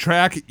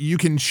 Track, you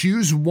can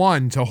choose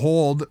one to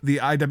hold the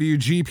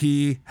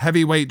IWGP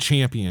Heavyweight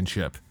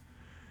Championship.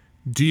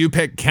 Do you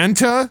pick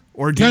Kenta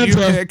or do you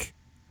pick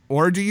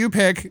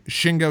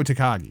Shingo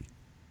Takagi?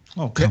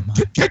 Oh, come on.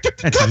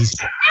 That's easy.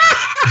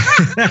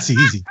 That's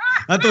easy.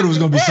 I thought it was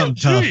going to be something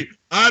tough.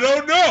 I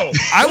don't know.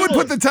 I would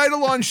put the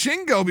title on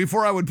Shingo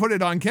before I would put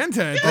it on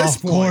Kenta at this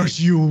point. Of course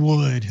you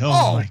would.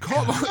 Oh my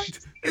come God. on.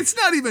 It's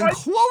not even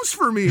close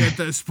for me at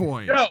this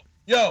point.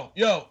 Yo.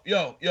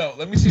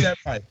 Let me see that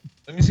pipe.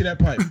 Let me see that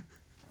pipe.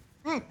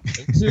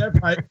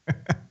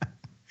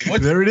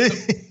 There it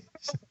is.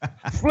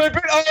 Flip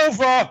it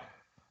over.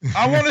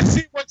 I want to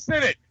see what's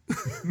in it.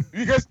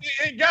 Because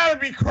it got to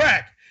be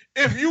crack.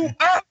 If you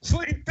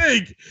honestly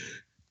think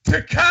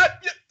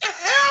Takagi,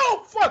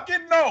 hell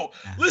fucking no.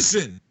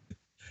 Listen,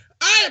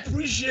 I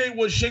appreciate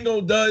what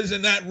Shingo does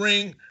in that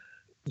ring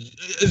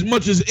as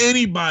much as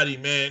anybody,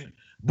 man.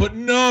 But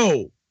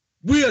no,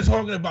 we are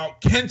talking about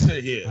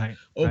Kenta here, right,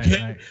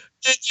 okay? Right.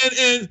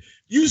 And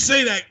you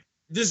say that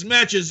this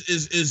match is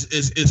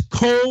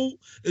cold,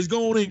 is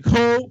going in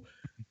cold.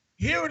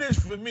 Here it is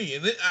for me,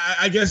 and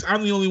I guess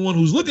I'm the only one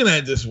who's looking at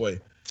it this way.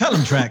 Tell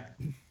him, Track.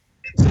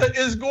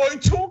 Is going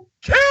to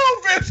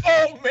kill this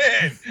old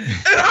man,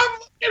 and I'm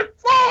looking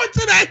forward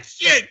to that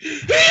shit. He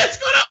is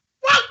gonna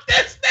fuck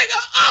this nigga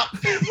up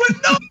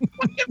with no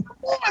fucking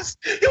remorse,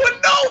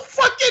 with no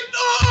fucking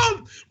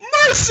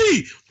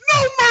mercy,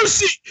 no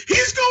mercy.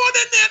 He's going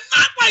in there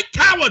not like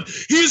coward.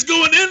 He's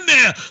going in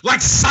there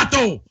like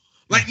Sato,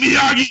 like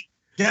Miyagi.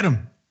 Get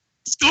him.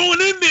 He's going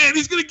in there and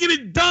he's gonna get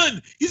it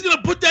done. He's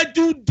gonna put that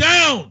dude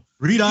down.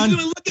 Read on.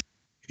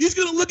 He's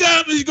gonna look at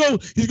him and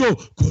he's go,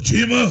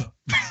 Kojima,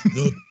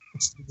 look,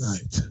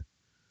 tonight.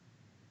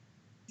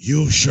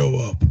 You'll show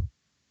up,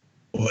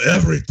 or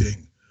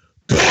everything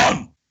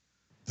gone.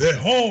 Their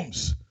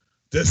homes,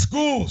 their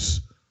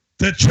schools,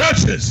 their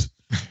churches,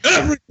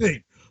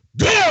 everything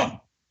gone.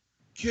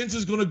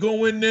 Kenta's gonna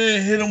go in there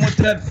and hit him with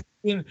that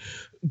fucking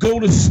go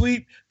to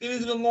sleep. Then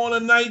he's gonna go on a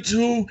night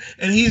two,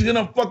 and he's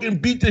gonna fucking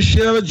beat the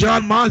shit out of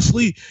John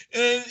Moxley,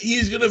 and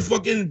he's gonna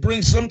fucking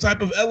bring some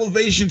type of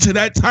elevation to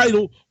that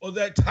title, or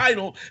that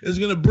title is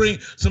gonna bring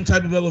some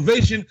type of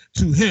elevation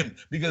to him,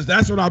 because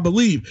that's what I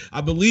believe.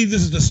 I believe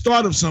this is the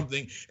start of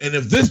something, and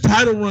if this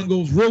title run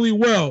goes really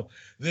well,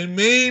 then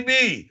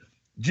maybe,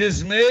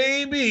 just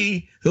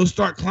maybe, he'll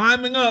start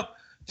climbing up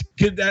to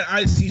get that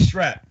IC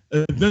strap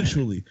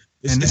eventually.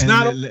 It's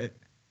not.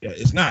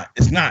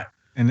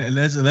 And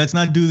let's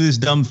not do this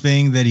dumb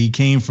thing that he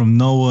came from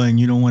Noah and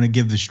you don't want to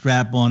give the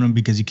strap on him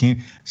because he can't.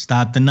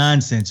 Stop the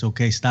nonsense,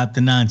 okay? Stop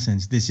the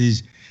nonsense. This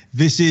is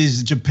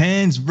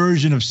Japan's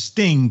version of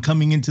Sting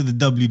coming into the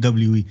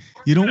WWE.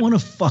 You don't want to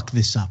fuck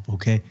this up,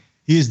 okay?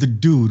 Here's the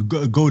dude.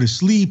 Go to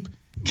sleep.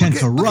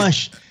 Kenta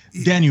Rush,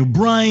 Daniel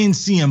Bryan,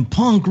 CM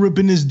Punk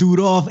ripping this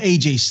dude off,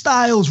 AJ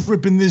Styles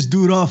ripping this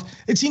dude off.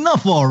 It's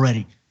enough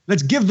already.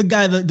 Let's give the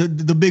guy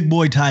the big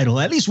boy title,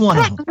 at least one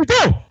of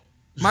them.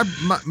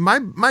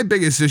 My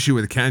biggest issue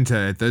with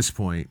Kenta at this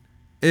point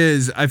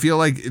is I feel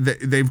like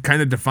they've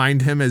kind of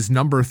defined him as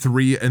number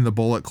 3 in the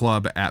Bullet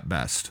Club at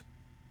best.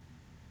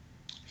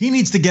 He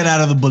needs to get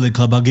out of the Bullet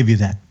Club. I'll give you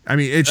that. I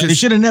mean, it's just, they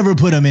should have never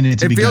put him in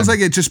it. It feels like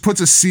it just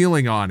puts a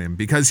ceiling on him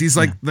because he's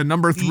like the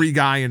number 3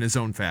 guy in his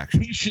own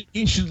faction.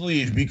 He should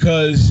leave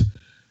because,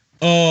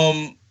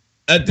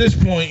 at this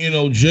point,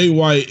 Jay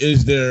White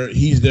he's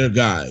their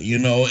guy,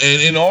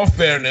 and in all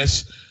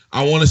fairness,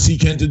 I want to see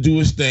Kenta do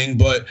his thing,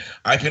 but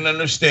I can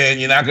understand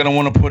you're not going to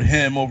want to put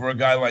him over a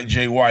guy like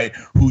Jay White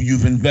who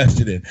you've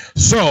invested in.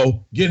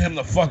 So get him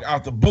the fuck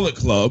out the Bullet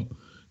Club,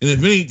 and if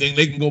anything,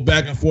 they can go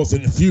back and forth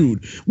in the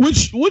feud,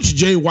 which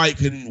Jay White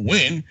can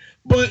win,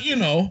 but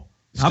still.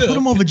 I'll put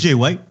him over Jay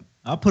White.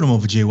 I'm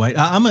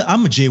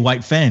a Jay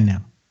White fan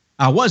now.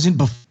 I wasn't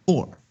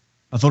before.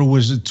 I thought it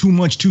was too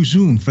much too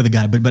soon for the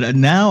guy, but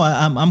now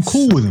I'm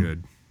cool with him.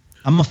 Good.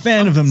 I'm a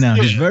fan of him now.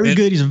 He's very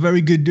good. He's a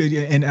very good,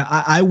 and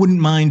I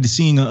wouldn't mind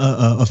seeing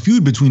a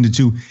feud between the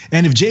two.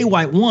 And if Jay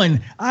White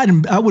won, I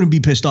wouldn't be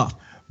pissed off.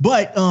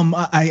 But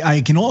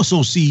I can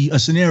also see a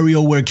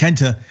scenario where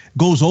Kenta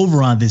goes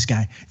over on this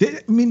guy.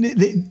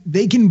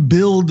 They can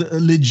build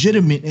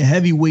legitimate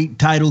heavyweight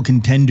title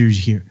contenders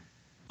here.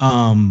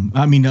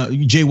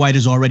 Jay White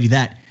is already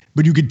that,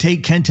 but you could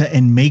take Kenta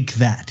and make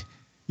that.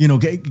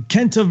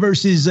 Kenta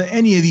versus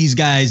any of these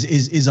guys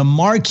is a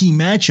marquee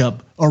matchup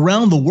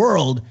around the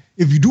world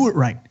if you do it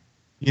right.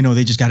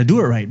 They just got to do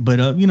it right. But,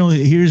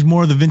 here's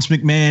more of the Vince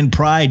McMahon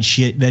pride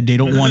shit that they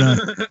don't want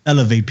to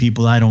elevate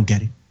people. I don't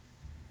get it.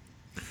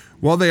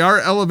 Well, they are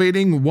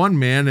elevating one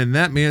man, and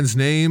that man's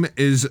name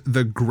is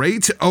the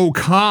Great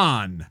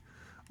Okan.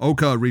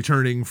 Oka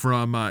returning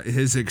from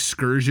his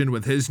excursion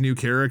with his new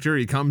character.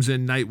 He comes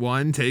in night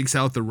 1, takes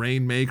out the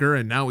Rainmaker,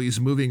 and now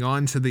he's moving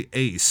on to the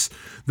Ace.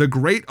 The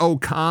Great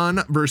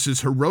Okan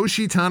versus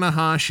Hiroshi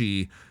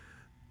Tanahashi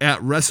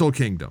at Wrestle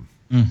Kingdom.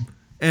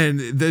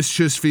 And this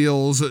just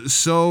feels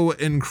so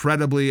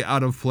incredibly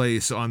out of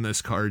place on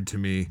this card to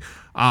me.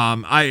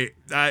 I'm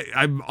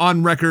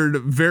on record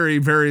very,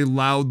 very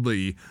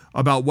loudly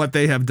about what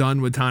they have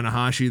done with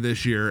Tanahashi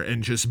this year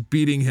and just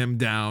beating him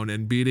down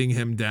and beating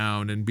him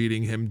down and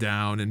beating him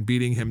down and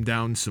beating him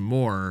down some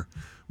more,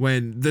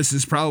 when this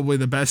is probably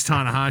the best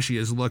Tanahashi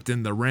has looked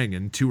in the ring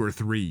in 2 or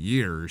 3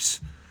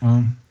 years.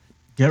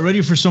 Get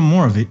ready for some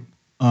more of it.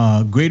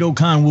 Great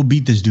Okan will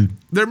beat this dude.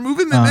 They're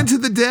moving them into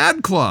the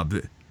Dad Club.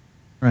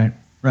 Right.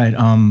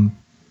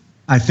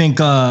 I think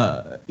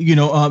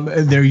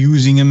they're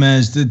using him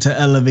as to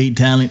elevate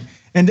talent.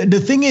 And the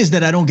thing is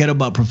that I don't get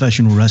about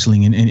professional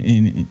wrestling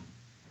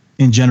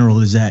in general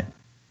is that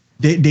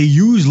they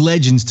use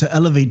legends to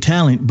elevate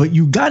talent, but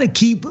you got to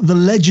keep the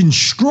legend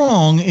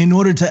strong in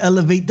order to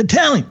elevate the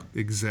talent.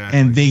 Exactly.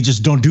 And they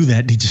just don't do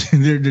that.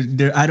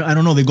 They're I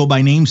don't know. They go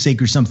by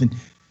namesake or something.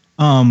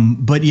 I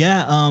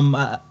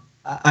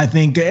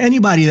think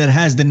anybody that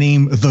has the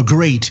name The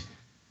Great,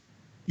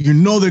 they're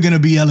going to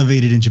be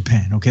elevated in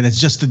Japan. Okay, that's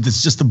just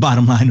the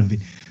bottom line of it.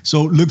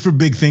 So look for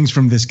big things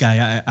from this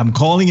guy. I'm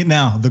calling it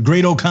now. The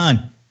Great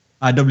Okan,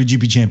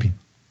 IWGP champion.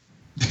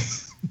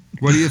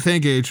 What do you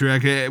think,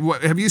 A-Track?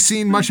 Have you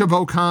seen much of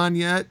Okan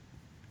yet?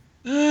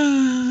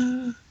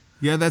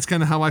 Yeah, that's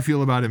kind of how I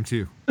feel about him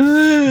too.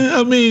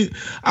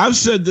 I've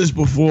said this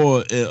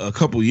before a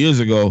couple years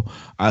ago.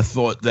 I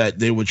thought that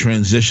they were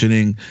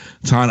transitioning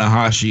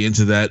Tanahashi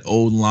into that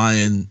old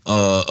lion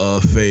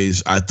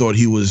phase. I thought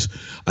he was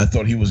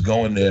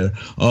going there.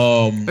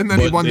 And then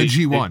he won the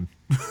G1.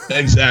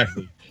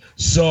 Exactly.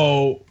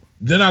 So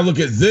then I look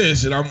at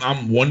this and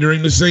I'm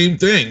wondering the same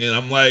thing, and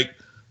I'm like,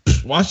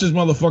 watch this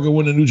motherfucker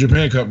win the New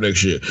Japan Cup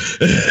next year.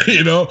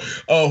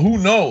 Who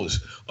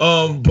knows?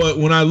 But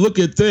when I look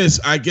at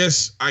this, I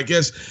guess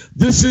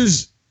this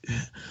is.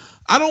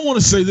 I don't want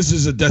to say this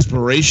is a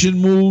desperation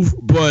move,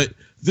 but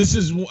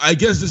I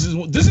guess this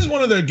is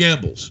one of their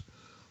gambles.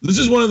 This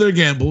is one of their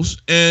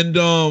gambles, and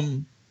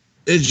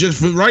it's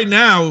just for right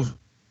now.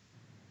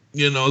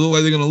 You know, it looks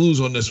like they're gonna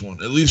lose on this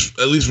one. At least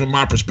from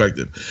my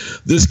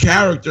perspective, this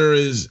character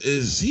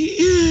is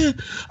he.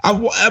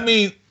 I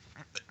mean,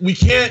 we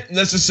can't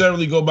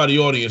necessarily go by the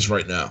audience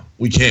right now.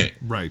 We can't.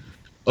 Right.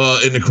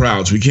 In the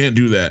crowds, we can't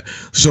do that.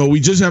 So we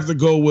just have to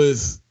go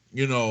with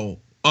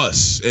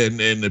us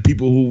and the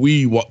people who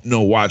we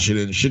watch it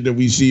and shit that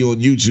we see on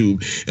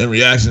YouTube and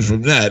reactions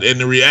from that. And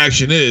the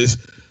reaction is.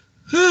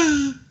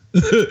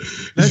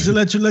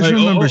 Let's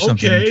remember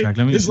something. Okay.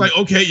 It's like,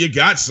 okay, you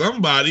got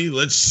somebody.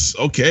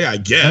 I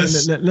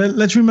guess.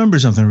 Let's remember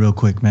something real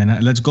quick,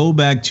 man. Let's go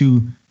back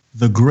to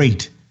the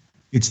great.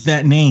 It's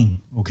that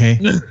name, okay?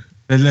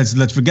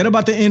 Let's forget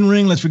about the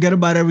in-ring. Let's forget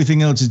about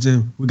everything else.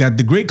 We got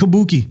the great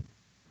Kabuki,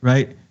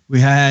 right? We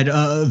had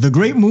the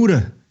great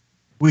Muda.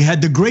 We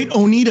had the great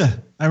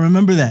Onita. I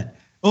remember that.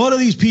 All of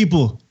these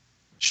people,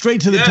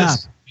 straight to the top.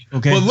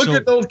 Okay, but look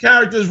at those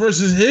characters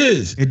versus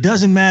his. It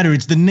doesn't matter.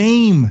 It's the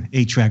name,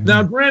 A-Track.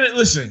 Now, granted,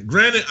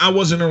 I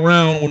wasn't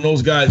around when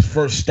those guys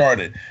first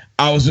started.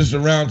 I was just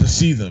around to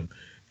see them.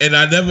 And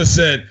I never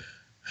said,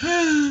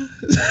 I'm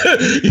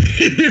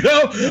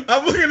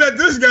looking at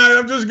this guy and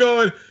I'm just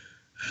going,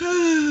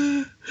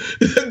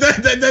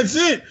 that's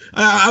it.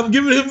 I'm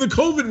giving him the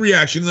COVID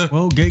reaction.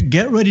 Well,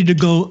 get ready to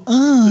go,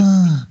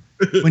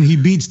 when he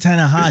beats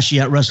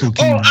Tanahashi at Wrestle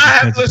Kingdom.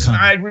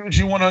 I agree with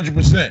you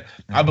 100%.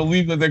 I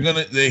believe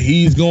that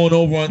he's going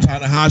over on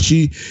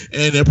Tanahashi,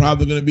 and there are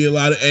probably gonna be a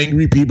lot of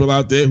angry people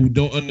out there who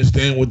don't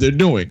understand what they're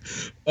doing.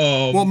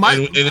 I'm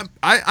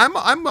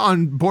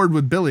on board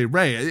with Billy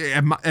Ray.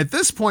 At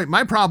this point,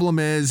 my problem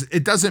is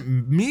it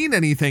doesn't mean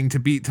anything to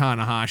beat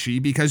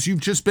Tanahashi because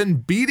you've just been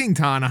beating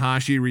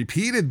Tanahashi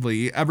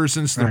repeatedly ever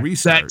since the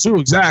restart. That too,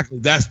 exactly.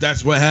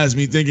 That's what has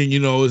me thinking.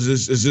 Is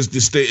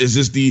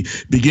this the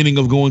beginning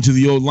of going to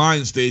the old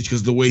line stage?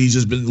 Because the way he's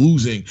just been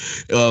losing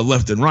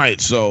left and right.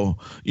 So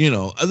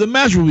the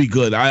match will be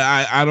good.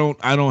 I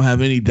don't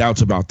have any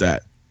doubts about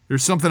that.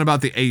 There's something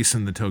about the ace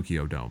in the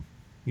Tokyo Dome.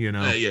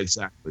 Yeah,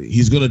 exactly.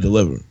 He's gonna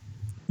deliver.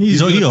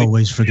 He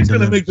always freaking delivers. He's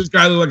gonna make this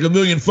guy look like $1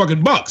 million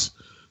fucking bucks,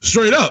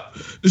 straight up.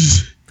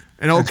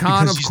 And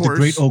Okan, of course, the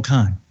great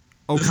Okan.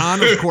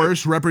 Okan, of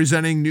course,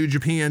 representing New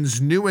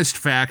Japan's newest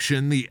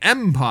faction, the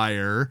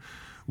Empire,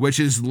 which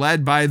is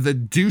led by the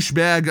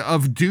douchebag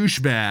of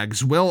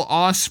douchebags, Will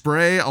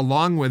Ospreay,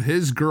 along with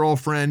his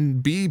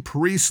girlfriend Bea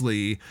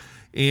Priestley,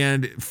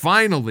 and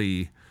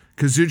finally,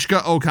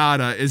 Kazuchika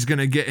Okada is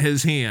gonna get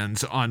his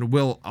hands on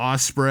Will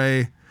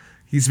Ospreay.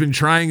 He's been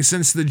trying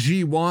since the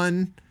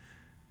G1,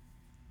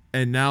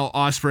 and now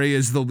Ospreay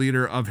is the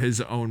leader of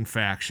his own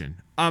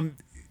faction.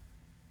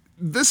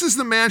 This is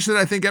the match that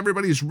I think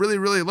everybody's really,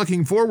 really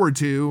looking forward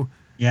to.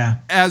 Yeah.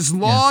 As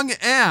long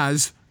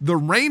as the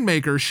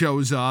Rainmaker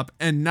shows up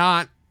and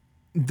not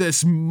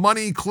this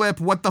money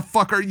clip, what the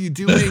fuck are you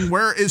doing?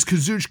 Where is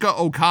Kazuchika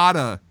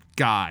Okada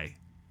guy?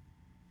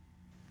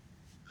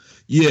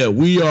 Yeah,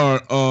 we are.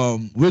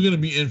 We're gonna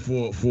be in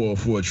for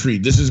a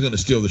treat. This is gonna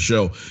steal the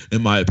show,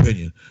 in my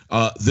opinion.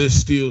 This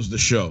steals the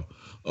show.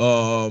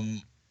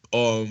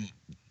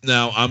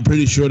 Now I'm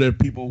pretty sure there are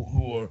people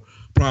who are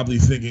probably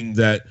thinking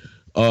that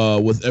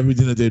with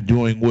everything that they're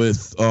doing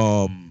with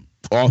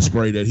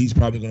Ospreay, that he's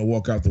probably gonna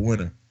walk out the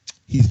winner.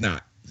 He's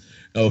not.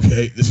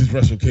 Okay, this is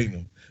Wrestle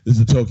Kingdom. This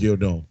is the Tokyo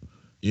Dome.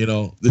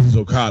 This is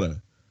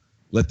Okada.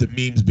 Let the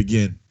memes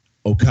begin.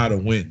 Okada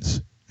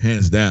wins,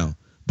 hands down.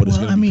 But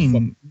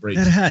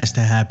that has to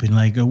happen.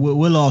 Like Will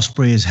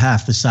Ospreay is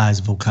half the size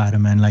of Okada,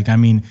 man. Like, I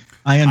understand.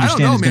 I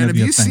don't know, man. Have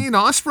you seen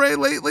Ospreay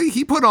lately?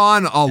 He put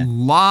on a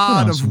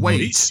lot of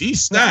weight.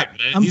 He's stacked,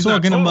 man. I'm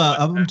talking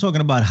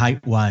about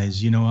height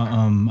wise.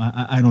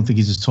 I don't think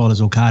he's as tall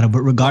as Okada,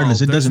 but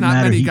regardless, it doesn't matter.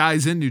 There's not many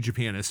guys in New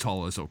Japan as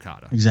tall as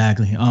Okada.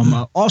 Exactly.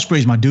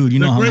 Ospreay's my dude. You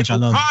know how much I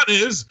love him.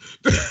 Is.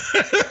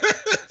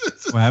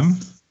 What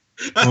happened?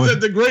 I said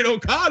the great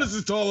Okada is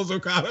as tall as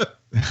Okada.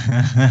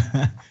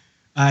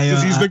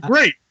 Because he's the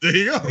great. There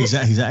you go.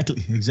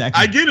 Exactly.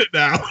 I get it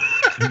now.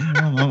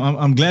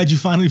 I'm glad you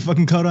finally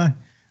fucking caught on.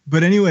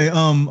 But anyway,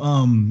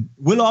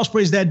 Will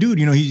Ospreay's that dude.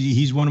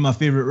 He's one of my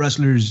favorite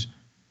wrestlers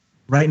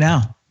right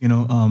now.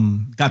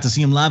 Got to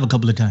see him live a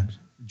couple of times.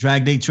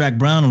 Dragged A-Track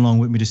Brown along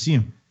with me to see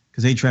him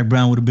because A-Track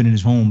Brown would have been in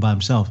his home by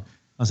himself. I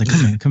was like,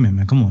 come here,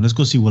 man. Come on. Let's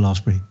go see Will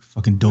Ospreay.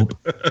 Fucking dope.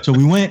 So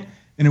we went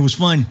and it was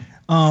fun.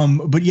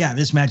 But yeah,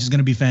 this match is going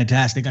to be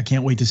fantastic. I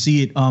can't wait to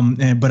see it.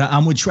 But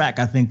I'm with Track.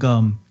 I think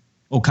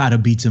Okada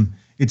beats him.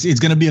 It's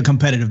going to be a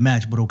competitive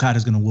match, but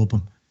Okada's going to whoop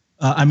him.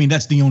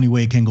 That's the only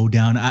way it can go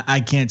down.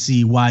 I can't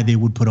see why they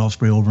would put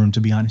Ospreay over him,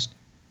 to be honest.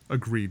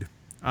 Agreed.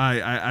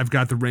 I've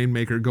got the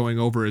Rainmaker going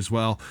over as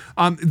well.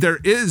 There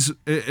is,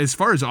 as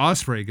far as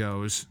Ospreay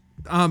goes,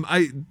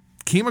 I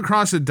came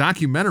across a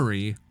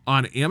documentary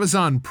on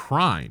Amazon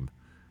Prime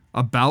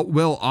about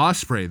Will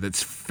Ospreay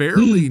that's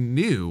fairly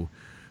new.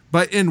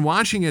 But in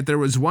watching it, there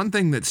was one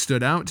thing that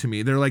stood out to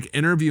me. They're like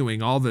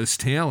interviewing all this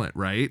talent,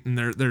 right? And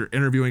they're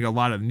interviewing a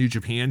lot of New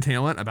Japan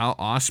talent about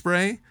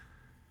Ospreay.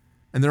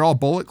 and they're all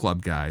Bullet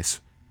Club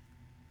guys.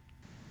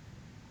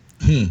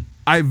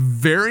 I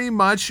very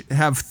much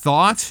have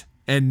thought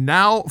and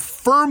now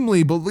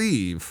firmly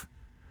believe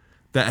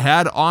that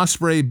had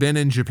Ospreay been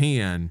in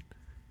Japan,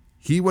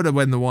 he would have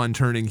been the one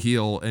turning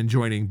heel and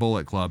joining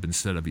Bullet Club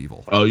instead of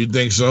Evil. Oh, you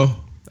think so?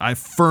 I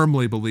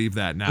firmly believe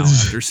that now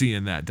after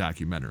seeing that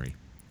documentary.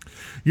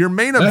 Your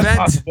main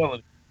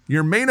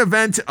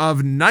event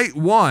of night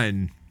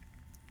one,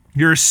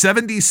 your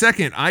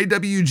 72nd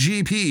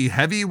IWGP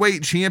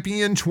Heavyweight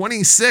Champion,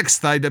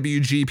 26th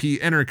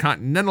IWGP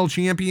Intercontinental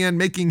Champion,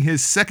 making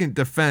his second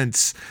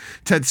defense,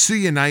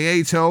 Tetsuya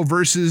Naito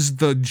versus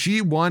the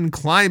G1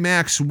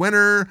 Climax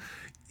winner,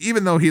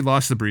 even though he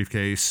lost the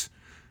briefcase,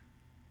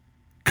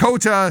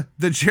 Kota,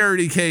 the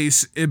charity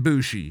case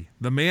Ibushi,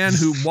 the man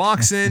who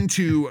walks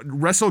into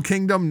Wrestle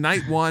Kingdom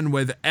Night 1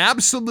 with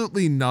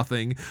absolutely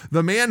nothing,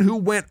 the man who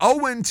went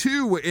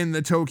 0-2 in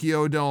the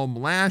Tokyo Dome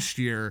last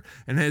year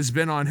and has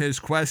been on his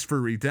quest for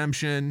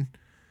redemption.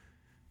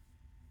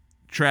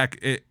 Track,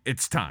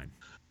 it's time.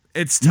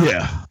 It's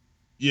time.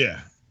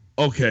 Yeah.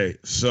 Okay,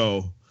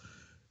 so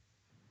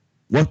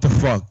what the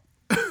fuck?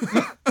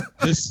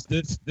 This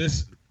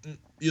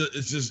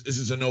it's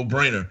just a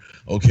no-brainer,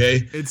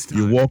 okay? It's time.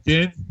 You walk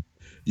in,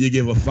 you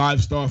give a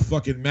 5-star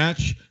fucking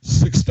match,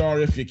 6-star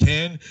if you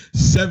can,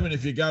 7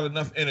 if you got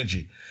enough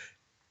energy.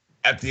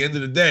 At the end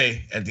of the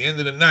day, at the end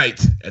of the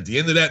night, at the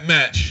end of that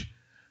match,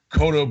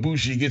 Kota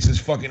Ibushi gets his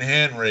fucking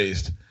hand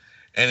raised,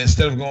 and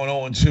instead of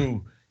going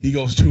 0-2, he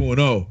goes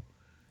 2-0.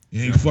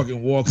 And he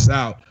fucking walks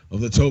out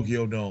of the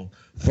Tokyo Dome,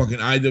 fucking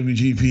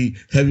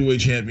IWGP Heavyweight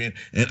Champion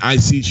and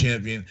IC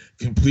Champion,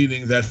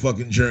 completing that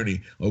fucking journey,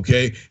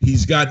 okay?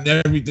 He's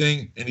gotten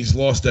everything, and he's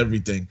lost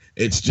everything.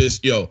 It's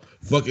just,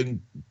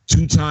 fucking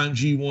 2-time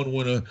G1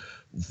 winner,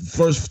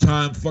 first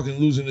time fucking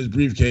losing his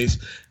briefcase.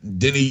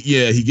 Then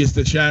he gets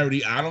the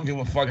charity. I don't give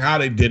a fuck how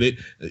they did it.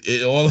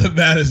 All that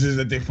matters is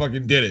that they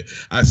fucking did it.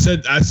 I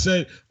said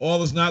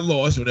all is not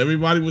lost. When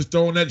everybody was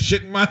throwing that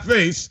shit in my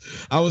face,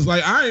 I was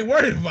like, I ain't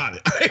worried about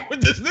it.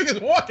 This nigga's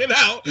walking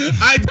out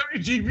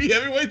IWGP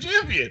Heavyweight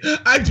Champion.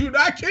 I do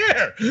not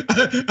care.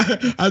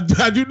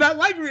 I do not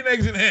like green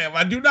eggs and ham.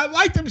 I do not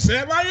like them,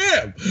 Sam. I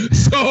am.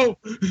 So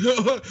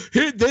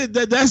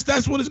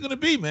that's what it's gonna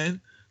be,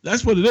 man.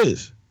 That's what it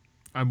is.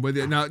 I'm with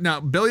you. Now,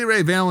 Billy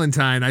Ray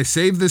Valentine, I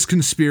saved this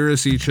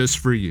conspiracy just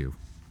for you.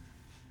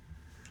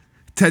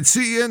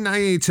 Tetsuya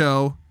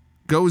Naito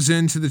goes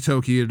into the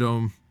Tokyo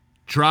Dome,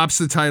 drops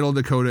the title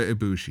to Kota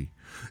Ibushi.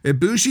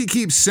 Ibushi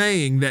keeps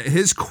saying that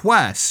his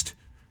quest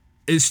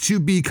is to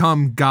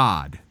become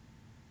God.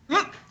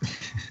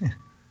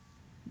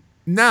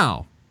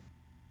 Now,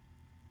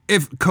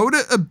 if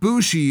Kota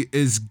Ibushi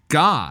is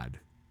God,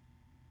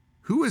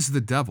 who is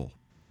the devil?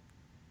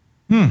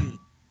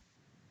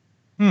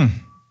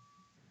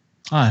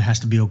 It has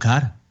to be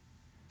Okada.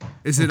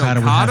 Is it Okada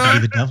would have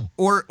to be the devil.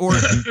 Or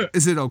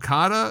is it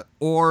Okada,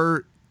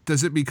 or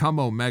does it become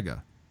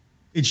Omega?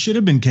 It should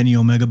have been Kenny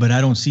Omega, but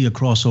I don't see a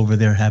crossover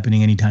there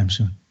happening anytime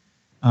soon,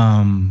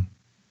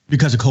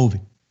 because of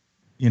COVID.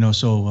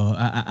 So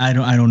I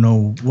don't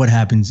know what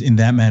happens in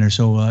that manner.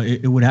 So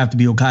it would have to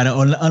be Okada,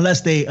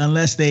 unless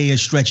they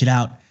stretch it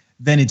out.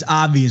 Then it's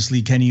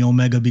obviously Kenny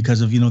Omega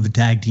because of the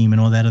tag team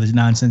and all that other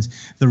nonsense,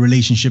 the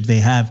relationship they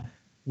have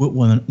with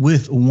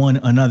one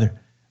another.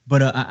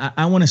 But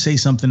I want to say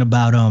something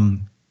about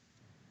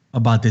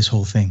this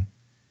whole thing.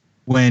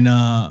 When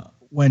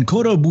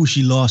Kota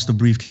Ibushi lost the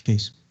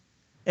briefcase,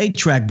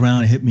 8-Track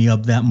Brown hit me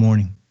up that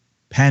morning,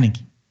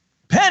 panicking,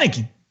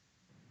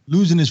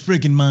 losing his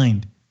freaking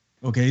mind.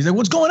 Okay, he's like,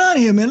 "What's going on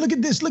here, man? Look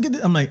at this.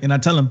 I'm like, and I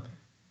tell him,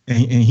 and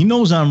he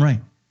knows I'm right.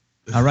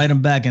 I write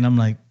him back, and I'm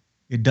like,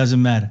 it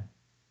doesn't matter.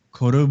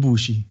 Kota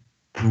Ibushi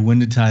will win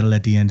the title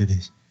at the end of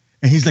this.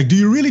 And he's like, "Do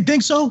you really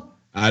think so?"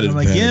 I'm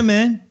like, "Yeah,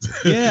 man.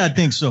 Yeah, I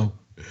think so."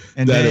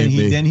 And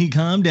then he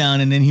calmed down,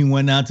 and then he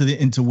went out to the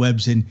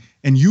interwebs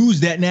and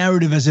used that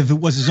narrative as if it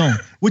was his own,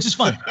 which is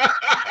fine.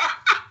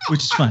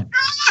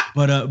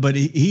 But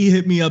he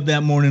hit me up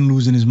that morning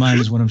losing his mind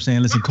is what I'm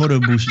saying. Listen, Kota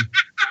Ibushi,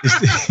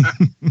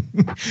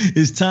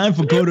 it's time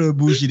for Kota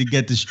Ibushi to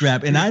get the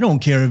strap, and I don't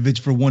care if it's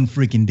for one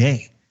freaking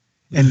day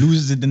and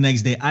loses it the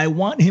next day. I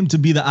want him to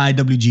be the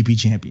IWGP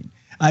champion.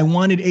 I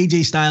wanted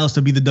AJ Styles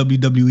to be the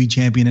WWE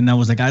champion, and I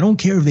was like, I don't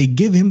care if they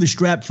give him the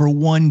strap for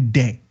one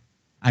day.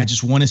 I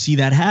just want to see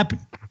that happen.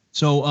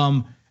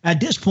 So at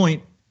this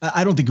point,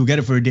 I don't think you'll get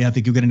it for a day. I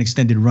think you'll get an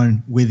extended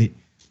run with it.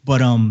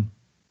 But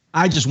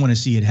I just want to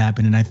see it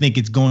happen, and I think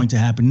it's going to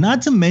happen.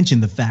 Not to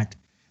mention the fact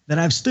that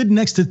I've stood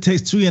next to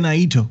Tetsuya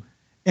Naito,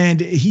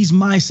 and he's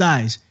my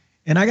size.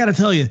 And I got to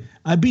tell you,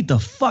 I beat the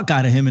fuck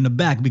out of him in the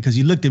back because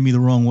he looked at me the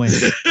wrong way.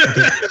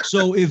 Okay?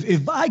 So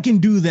if I can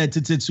do that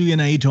to Tetsuya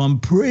Naito, I'm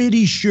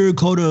pretty sure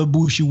Kota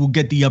Ibushi will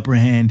get the upper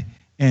hand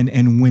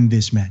and win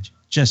this match.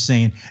 Just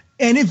saying.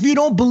 And if you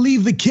don't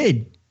believe the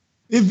kid,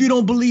 if you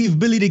don't believe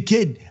Billy the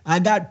Kid, I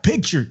got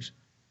pictures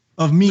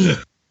of me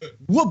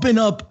whooping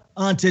up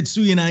on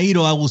Tetsuya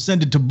Naito. I will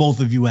send it to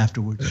both of you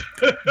afterwards.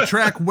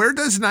 Track, where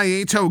does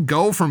Naito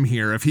go from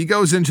here if he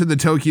goes into the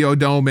Tokyo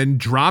Dome and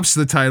drops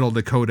the title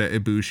to Kota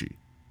Ibushi?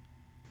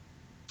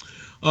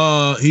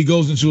 he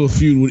goes into a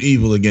feud with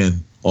Evil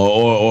again,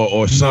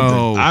 or something.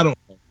 No. I don't.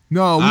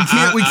 No, we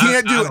can't. We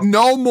can't do it.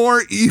 No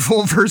more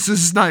Evil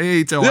versus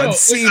Naito. I've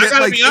seen it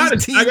like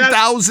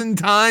 18,000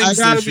 times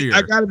this year.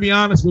 I gotta be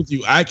honest with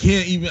you. I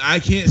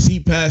can't see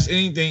past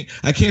anything.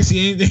 I can't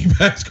see anything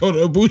past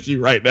Kota Ibushi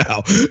right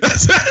now.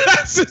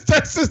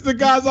 That's just the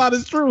God's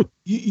honest truth.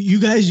 You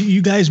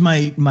guys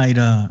might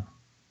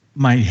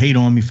hate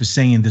on me for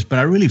saying this, but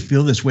I really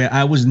feel this way.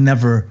 I was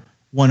never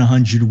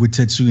 100 with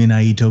Tetsuya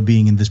Naito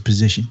being in this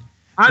position.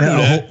 I know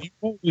that.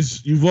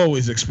 You've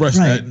always expressed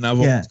that, and I've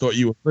always thought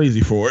you were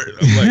crazy for it.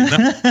 I'm like,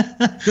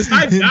 because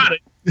I got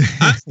it,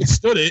 I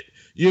understood it.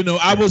 You know,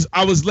 I was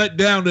let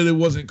down that it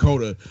wasn't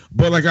Kota,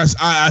 but like I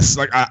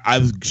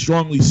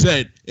strongly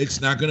said, it's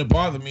not going to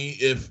bother me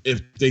if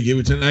they give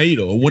it to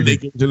Naito, or when they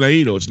give it to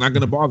Naito, it's not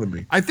going to bother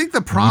me. I think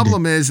the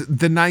problem is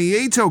the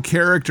Naito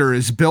character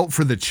is built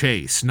for the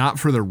chase, not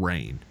for the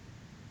reign.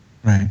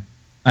 Right,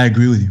 I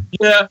agree with you.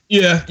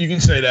 Yeah, you can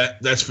say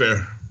that. That's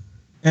fair.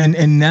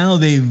 And now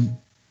they've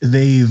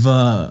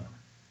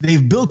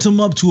built him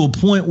up to a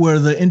point where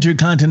the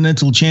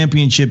Intercontinental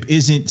Championship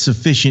isn't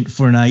sufficient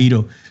for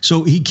Naito.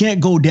 So he can't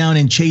go down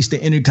and chase the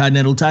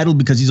Intercontinental title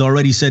because he's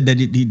already said that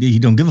he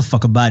don't give a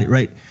fuck about it,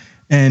 right?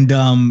 And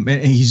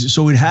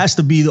so it has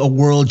to be a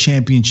world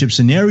championship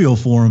scenario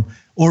for him,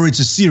 or it's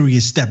a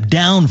serious step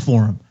down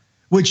for him.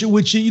 Which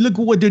you look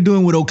at what they're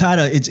doing with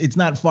Okada, it's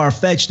not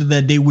far-fetched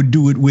that they would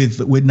do it with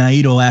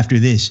Naito after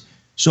this.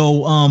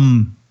 So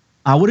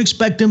I would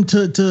expect him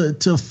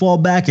to fall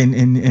back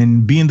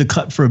and be in the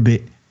cut for a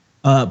bit,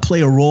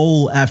 play a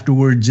role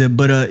afterwards.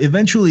 But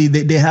eventually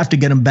they have to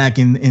get him back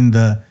in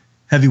the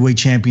heavyweight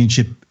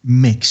championship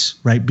mix,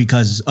 right?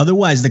 Because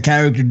otherwise the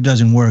character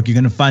doesn't work. You're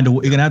gonna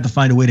have to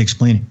find a way to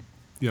explain it.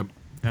 Yep,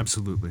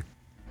 absolutely.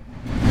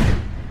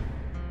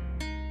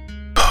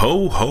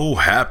 Ho ho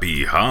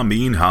happy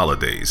Hameen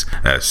holidays.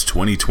 As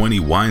 2020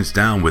 winds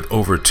down with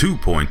over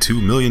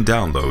 2.2 million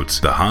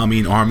downloads, the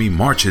Hameen Army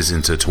marches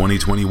into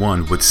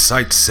 2021 with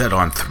sights set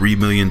on 3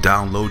 million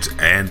downloads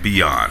and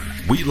beyond.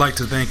 We'd like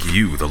to thank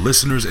you, the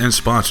listeners and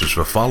sponsors,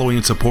 for following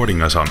and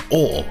supporting us on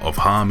all of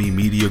Hameen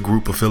Media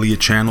Group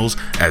affiliate channels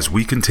as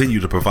we continue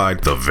to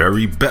provide the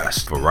very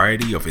best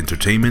variety of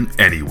entertainment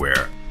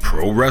anywhere.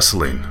 Pro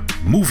wrestling,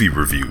 movie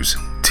reviews,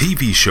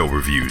 TV show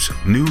reviews,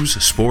 news,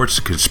 sports,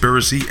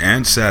 conspiracy,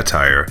 and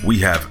satire. We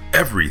have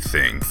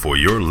everything for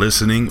your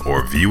listening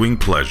or viewing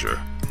pleasure.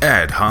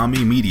 Add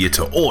Hameen Media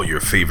to all your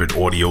favorite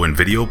audio and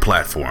video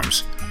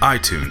platforms.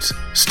 iTunes,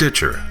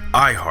 Stitcher,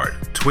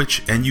 iHeart,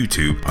 Twitch, and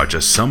YouTube are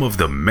just some of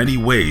the many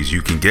ways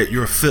you can get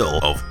your fill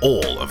of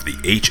all of the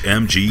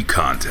HMG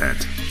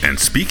content. And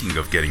speaking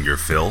of getting your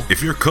fill,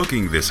 if you're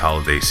cooking this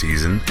holiday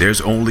season,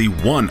 there's only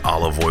one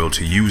olive oil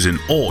to use in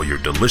all your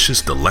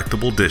delicious,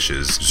 delectable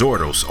dishes: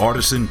 Zordos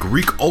Artisan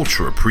Greek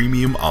Ultra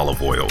Premium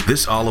Olive Oil.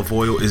 This olive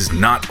oil is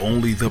not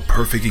only the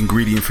perfect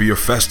ingredient for your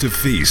festive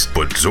feast,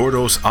 but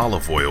Zordos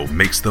Olive Oil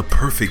makes the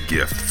perfect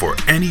gift for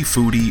any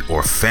foodie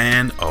or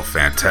fan of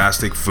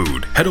fantastic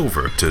food. Head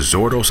over to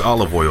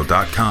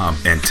ZordosOliveOil.com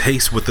and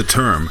taste what the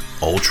term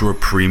Ultra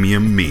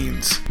Premium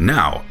means.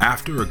 Now,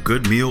 after a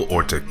good meal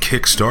or to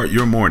kickstart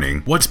your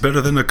morning, what's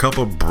better than a cup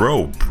of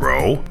bro?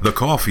 The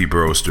Coffee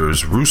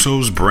Broasters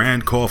Russo's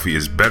brand coffee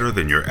is better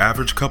than your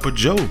average cup of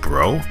joe,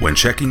 bro. When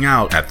checking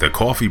out at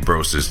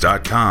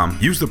thecoffeebroasters.com,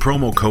 use the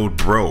promo code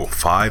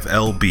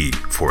BRO5LB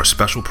for a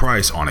special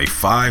price on a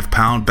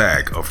 5-pound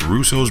bag of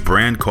Russo's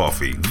brand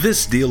coffee.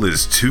 This deal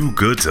is too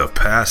good to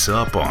pass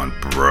up on,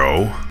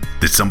 bro.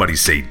 Did somebody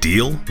say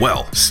deal?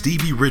 Well,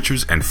 Stevie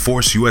Richards and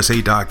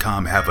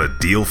ForceUSA.com have a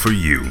deal for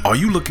you. Are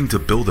you looking to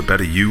build a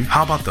better you?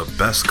 How about the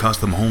best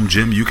custom home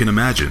gym you can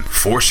imagine?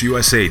 Force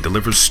USA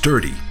delivers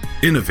sturdy,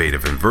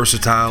 innovative, and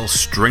versatile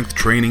strength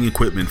training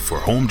equipment for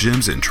home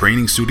gyms and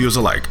training studios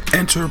alike.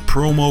 Enter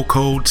promo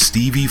code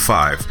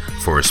Stevie5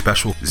 for a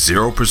special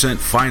 0%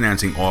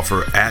 financing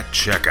offer at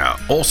checkout.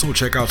 Also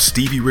check out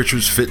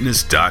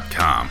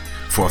StevieRichardsFitness.com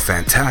for a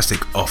fantastic,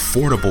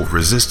 affordable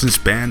resistance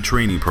band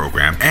training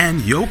program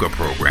and yoga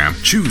program.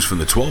 Choose from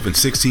the 12 and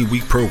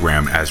 16-week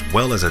program, as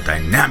well as a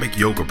dynamic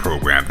yoga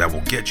program that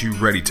will get you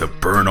ready to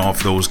burn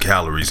off those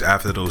calories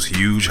after those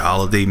huge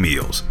holiday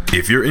meals.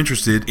 If you're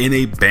interested in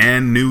a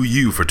band new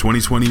you for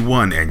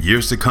 2021 and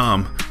years to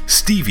come,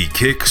 Stevie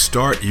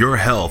Kickstart your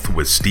health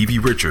with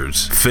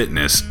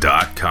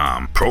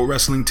StevieRichardsFitness.com.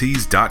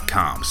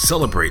 ProWrestlingTees.com.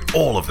 Celebrate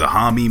all of the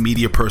Hameen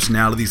Media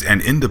personalities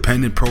and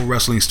independent pro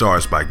wrestling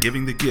stars by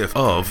giving the gift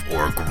of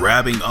or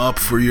grabbing up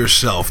for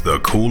yourself the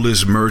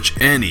coolest merch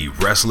any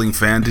wrestling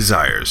fan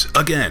desires.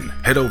 Again,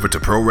 head over to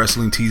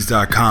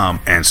ProWrestlingTees.com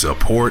and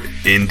support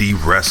indie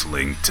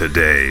wrestling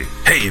today.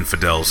 Hey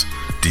infidels,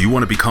 do you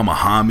want to become a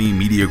Hameen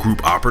Media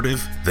Group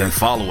operative? Then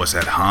follow us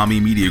at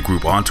Hameen Media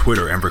Group on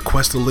Twitter and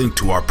request a link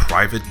to our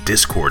private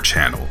Discord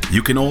channel.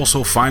 You can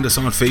also find us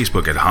on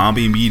Facebook at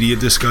Hameen Media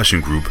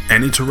Discussion Group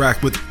and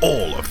interact with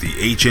all of the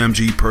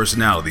HMG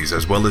personalities,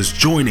 as well as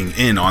joining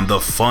in on the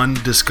fun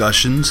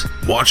discussions,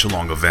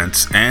 watch-along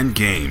events, and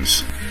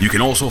games. You can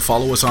also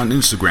follow us on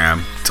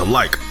Instagram to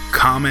like,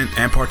 comment,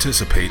 and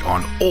participate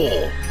on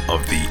all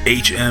of the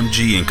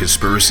HMG and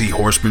Conspiracy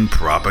Horseman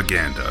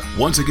propaganda.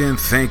 Once again,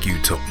 thank you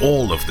to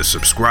all of the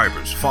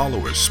subscribers,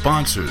 followers,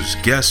 sponsors,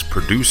 guests,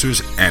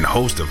 producers, and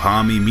hosts of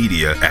Hami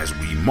Media as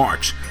we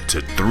march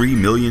to 3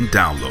 million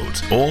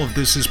downloads. All of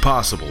this is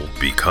possible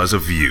because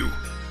of you.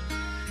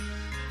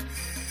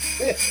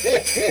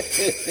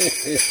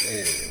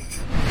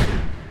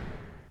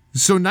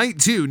 So night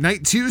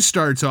two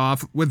starts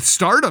off with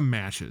Stardom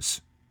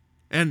matches.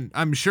 And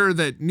I'm sure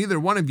that neither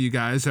one of you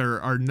guys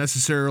are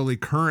necessarily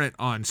current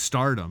on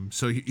Stardom.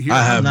 So here,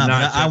 I have not.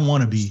 I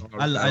want to be.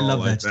 I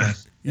love that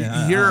stuff.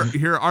 Yeah,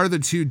 here are the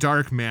two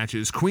dark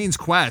matches. Queen's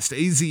Quest,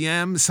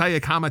 AZM,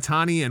 Saya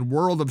Kamatani, and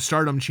World of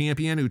Stardom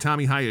champion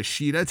Utami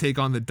Hayashida take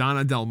on the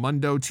Donna Del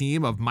Mundo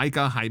team of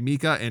Maika,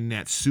 Himeka, and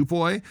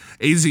Natsupoi.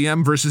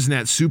 AZM versus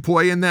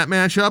Natsupoi in that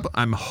matchup.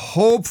 I'm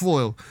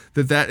hopeful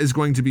that is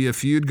going to be a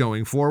feud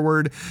going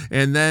forward.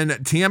 And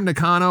then Tam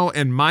Nakano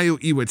and Mayu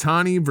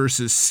Iwatani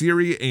versus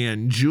Siri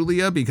and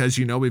Julia, because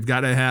we've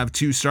got to have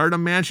two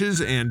Stardom matches,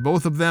 and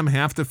both of them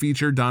have to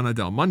feature Donna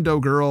Del Mundo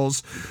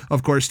girls.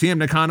 Of course, Tam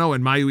Nakano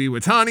and Mayu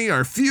Iwatani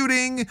are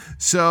feuding,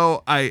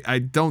 so I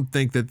don't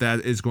think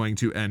that is going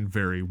to end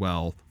very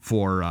well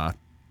for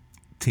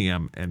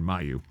Tam and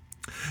Mayu.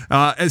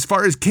 As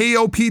far as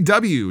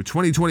KOPW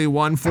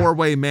 2021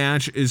 four-way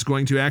match is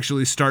going to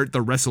actually start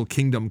the Wrestle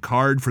Kingdom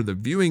card for the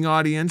viewing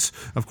audience.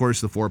 Of course,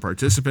 the 4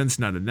 participants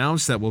not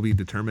announced, that will be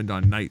determined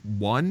on night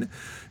 1.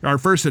 Our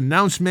first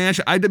announced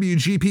match,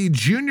 IWGP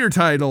Junior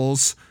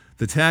titles,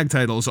 the tag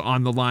titles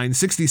on the line.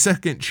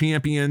 62nd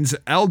champions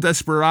El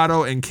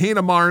Desperado and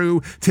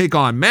Kanemaru take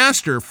on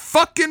Master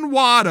fucking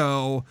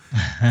Wato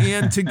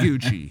and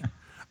Taguchi.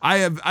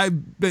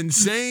 I've been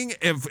saying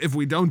if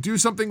we don't do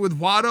something with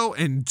Wato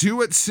and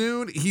do it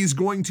soon, he's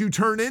going to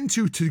turn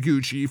into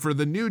Taguchi for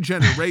the new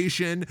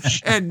generation.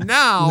 And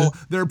now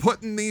they're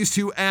putting these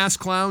two ass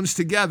clowns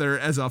together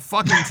as a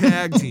fucking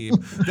tag team.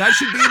 That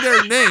should be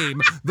their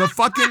name, the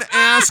fucking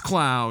ass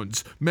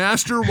clowns,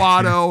 Master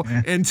Wato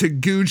and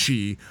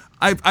Taguchi.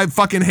 I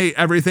fucking hate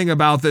everything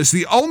about this.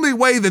 The only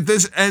way that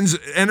this ends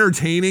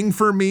entertaining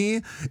for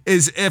me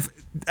is if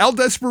El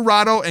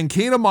Desperado and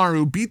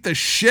Kanemaru beat the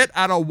shit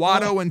out of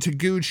Wato and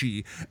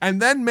Taguchi,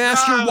 and then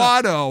Master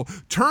Wato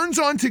turns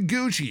on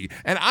Taguchi,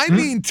 and I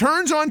mean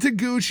turns on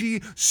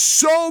Taguchi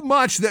so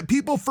much that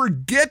people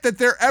forget that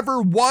there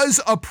ever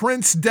was a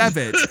Prince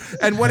Devitt.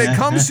 And when it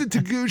comes to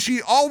Taguchi,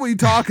 all we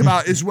talk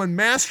about is when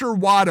Master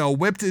Wato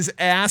whipped his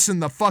ass in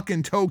the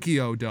fucking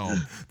Tokyo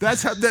Dome.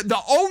 That's how,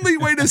 the only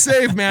way to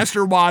save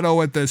Master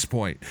Wato at this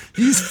point.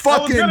 He's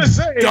fucking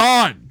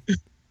done.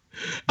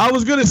 I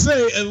was gonna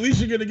say, at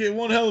least you're gonna get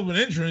one hell of an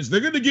entrance.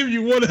 They're gonna give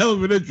you one hell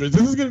of an entrance.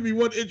 This is gonna be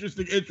one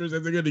interesting entrance that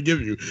they're gonna give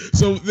you.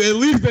 So at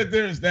least that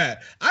there's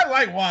that. I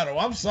like Wato.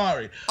 I'm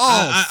sorry.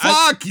 Oh,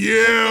 fuck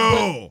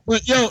you!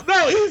 But yo,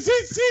 no,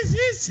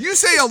 he's. You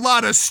say a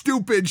lot of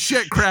stupid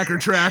shit, Cracker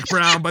Track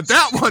Brown, but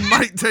that one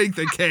might take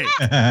the cake.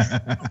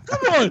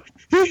 Come on,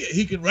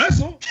 he can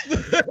wrestle.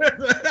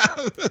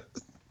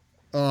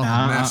 Oh,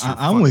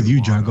 I'm with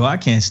you, Jargo. I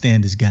can't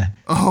stand this guy.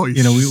 Oh,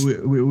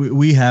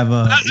 we have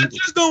I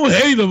just don't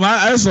hate him.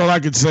 That's all I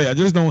can say. I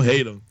just don't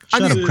hate him.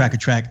 Shut up, Cracker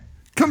Track.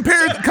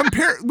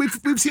 Compare. We've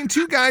seen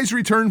two guys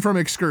return from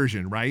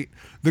excursion, right?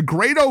 The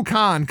Great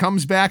Okan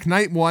comes back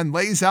night 1,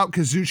 lays out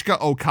Kazuchika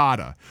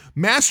Okada.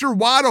 Master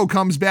Wato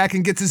comes back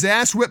and gets his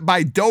ass whipped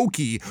by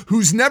Doki,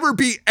 who's never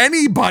beat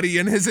anybody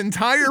in his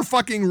entire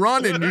fucking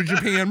run in New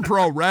Japan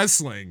Pro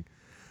Wrestling.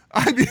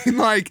 I mean,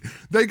 like,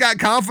 they got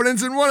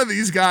confidence in one of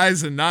these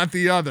guys and not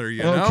the other,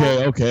 you know?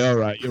 Okay, all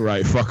right. You're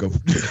right. Fuck him.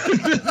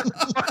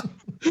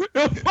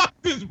 Fuck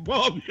this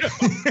bum, yo.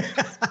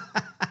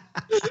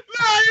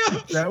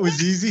 That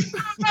was easy.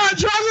 Nah,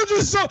 Drago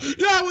just so...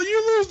 Yeah, when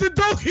you lose the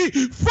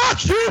Doki,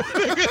 fuck you,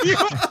 nigga.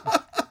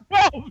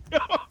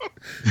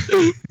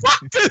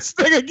 Fuck this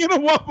nigga. Get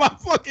him off my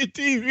fucking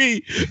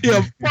TV.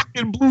 You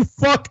fucking blue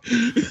fuck.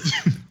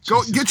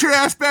 Go get your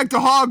ass back to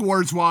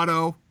Hogwarts,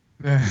 Wato.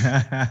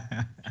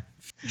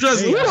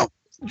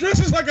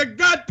 Dresses like a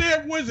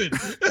goddamn wizard.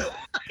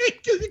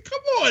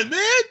 Come on,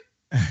 man.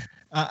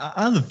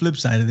 On the flip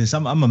side of this,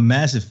 I'm a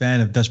massive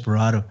fan of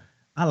Desperado.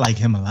 I like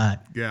him a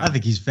lot. Yeah. I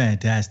think he's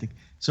fantastic.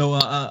 So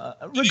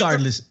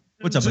regardless,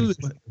 what's up? Buddy?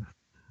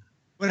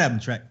 What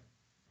happened, Track?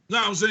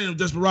 No, I'm saying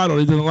Desperado.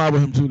 They did a lot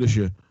with him too this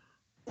year.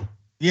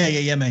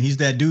 Yeah, man. He's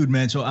that dude,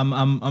 man. So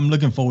I'm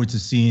looking forward to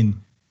seeing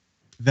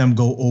them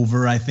go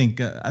over. I think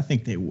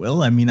they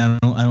will. I mean, I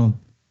don't.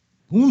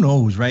 Who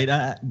knows, right?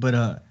 I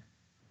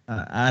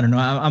don't know.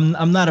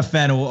 I'm not a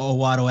fan of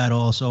Wato at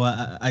all. So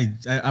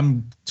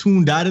I'm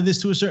tuned out of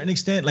this to a certain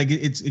extent. Like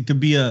it could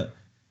be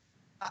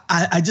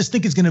I just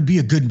think it's gonna be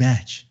a good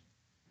match.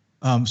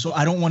 So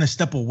I don't want to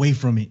step away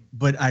from it,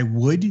 but I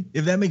would,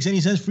 if that makes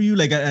any sense for you.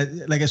 Like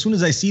as soon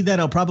as I see that,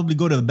 I'll probably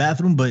go to the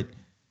bathroom, but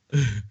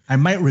I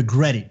might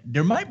regret it.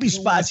 There might be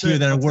spots here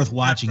that are worth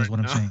watching, is what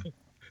I'm saying.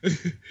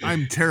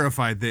 I'm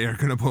terrified they are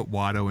going to put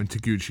Wato and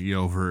Taguchi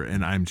over,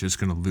 and I'm just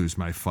going to lose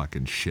my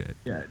fucking shit.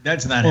 Yeah,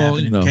 that's not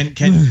happening. You know.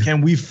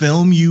 Can we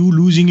film you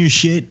losing your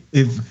shit?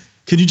 If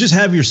Can you just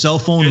have your cell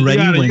phone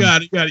ready? You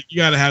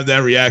gotta have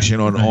that reaction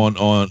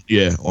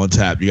on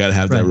tap. You gotta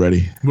have that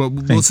ready. Well,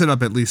 we'll set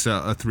up at least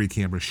a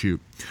 3-camera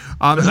shoot.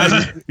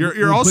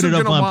 You're also put it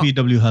up gonna on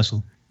PW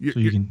Hustle.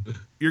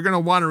 You're going to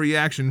want a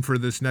reaction for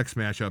this next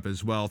matchup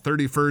as well.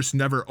 31st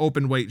never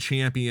open weight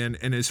champion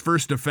in his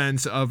first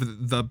defense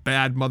of the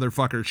bad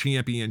motherfucker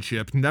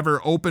championship.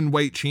 Never open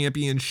weight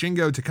champion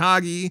Shingo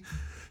Takagi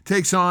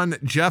takes on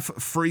Jeff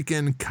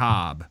freaking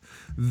Cobb.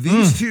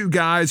 These two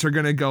guys are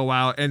going to go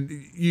out, and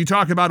you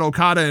talk about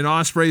Okada and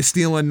Ospreay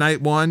stealing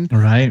night 1.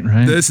 Right.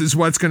 This is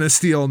what's going to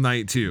steal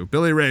night 2.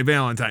 Billy Ray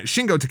Valentine,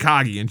 Shingo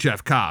Takagi, and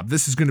Jeff Cobb.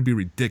 This is going to be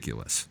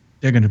ridiculous.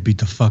 They're going to beat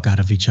the fuck out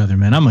of each other,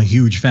 man. I'm a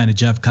huge fan of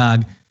Jeff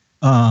Cobb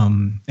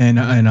and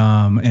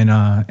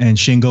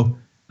Shingo.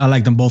 I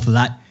like them both a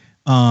lot.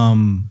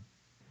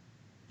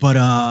 But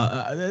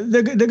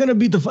they're gonna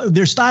beat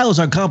their styles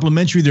are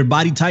complementary. Their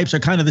body types are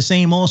kind of the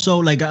same. Also,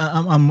 like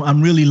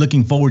I'm really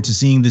looking forward to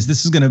seeing this.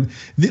 This is gonna,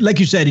 like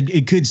you said,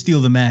 it could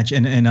steal the match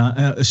and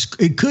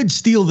it could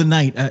steal the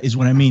night is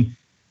what I mean.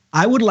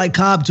 I would like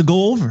Cobb to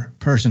go over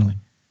personally.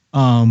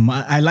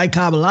 I like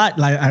Cobb a lot.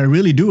 Like I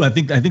really do. I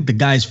think the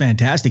guy's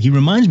fantastic. He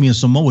reminds me of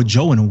Samoa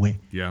Joe in a way.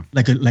 Yeah.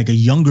 Like a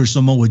younger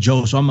Samoa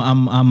Joe. So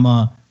I'm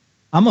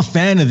a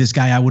fan of this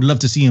guy. I would love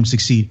to see him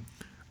succeed.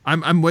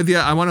 I'm with you.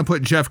 I want to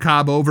put Jeff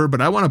Cobb over,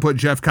 but I want to put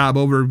Jeff Cobb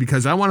over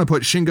because I want to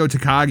put Shingo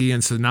Takagi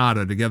and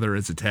Sonata together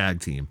as a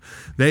tag team.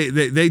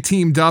 They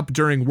teamed up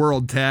during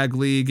World Tag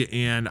League,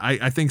 and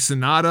I think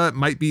Sonata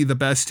might be the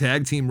best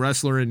tag team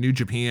wrestler in New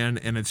Japan,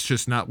 and it's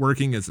just not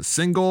working as a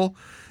single.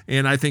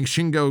 And I think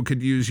Shingo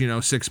could use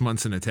 6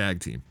 months in a tag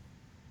team.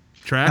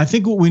 Track? I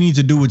think what we need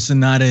to do with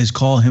Sonata is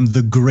call him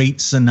the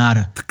Great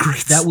Sonata.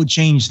 That would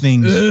change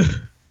things.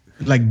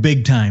 Like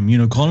big time,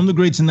 call him the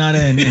Great Sonata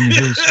and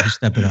he'll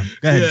step it up.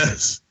 Go ahead.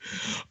 Yes.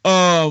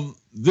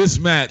 This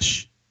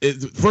match,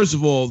 first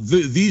of all,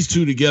 these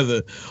two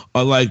together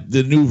are like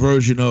the new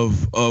version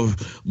of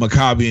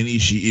Maccabi and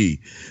Ishii.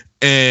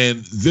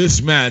 And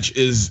this match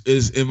is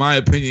in my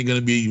opinion going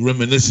to be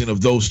reminiscent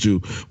of those two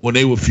when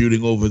they were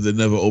feuding over the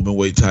never open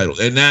weight title.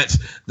 And that's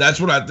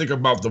what I think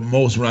about the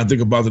most when I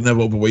think about the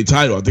never open weight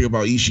title. I think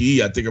about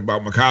Ishii, I think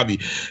about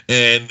Maccabi,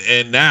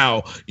 and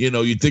now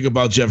you think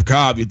about Jeff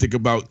Cobb, you think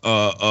about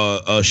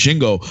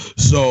Shingo.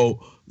 So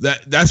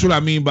that's what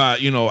I mean by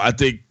I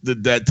think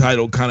that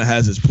title kind of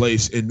has its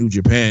place in New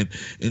Japan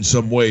in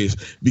some ways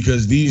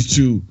because these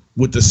two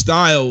with the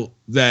style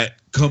that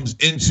comes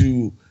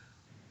into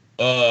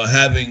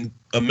having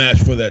a match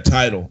for that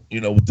title,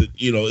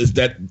 is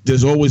that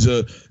there's always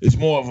it's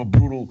more of a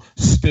brutal,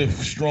 stiff,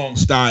 strong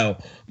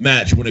style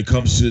match when it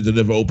comes to the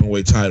never open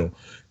weight title.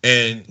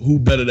 And who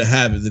better to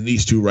have it than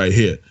these two right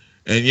here?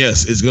 And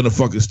yes, it's going to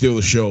fucking steal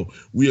the show.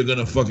 We are going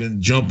to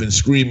fucking jump and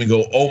scream and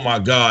go, oh my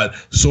God,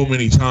 so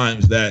many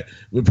times that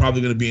we're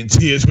probably going to be in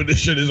tears when this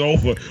shit is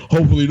over.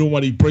 Hopefully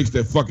nobody breaks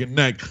their fucking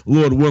neck,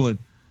 Lord willing.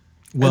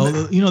 Well,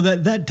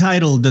 that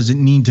title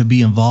doesn't need to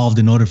be involved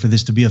in order for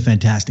this to be a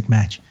fantastic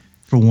match.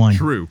 For one,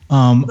 true.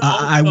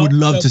 I would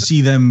love to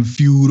see them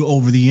feud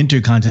over the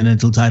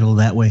Intercontinental title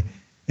that way,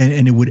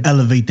 and it would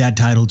elevate that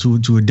title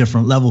to a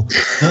different level.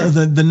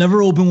 The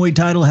never open weight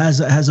title has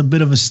a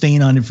bit of a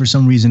stain on it for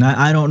some reason.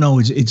 I don't know.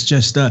 It's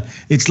just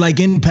it's like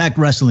Impact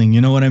Wrestling.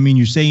 You know what I mean?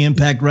 You say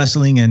Impact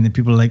Wrestling, and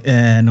people are like,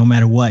 no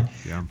matter what.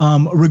 Yeah.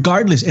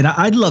 Regardless, and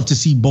I'd love to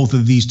see both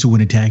of these two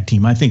in a tag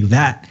team. I think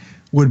that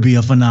would be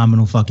a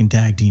phenomenal fucking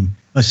tag team,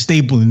 a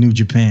staple in New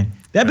Japan.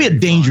 That'd be a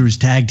dangerous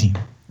tag team.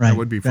 Right. That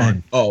would be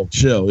fun. Oh,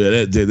 chill.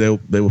 Yeah,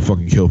 they would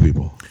fucking kill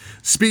people.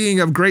 Speaking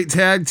of great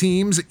tag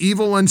teams,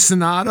 Evil and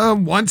Sonata,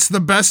 once the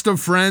best of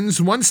friends,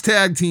 once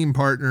tag team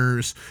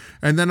partners.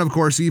 And then, of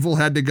course, Evil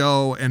had to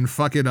go and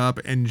fuck it up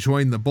and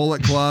join the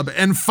Bullet Club.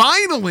 And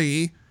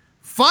finally,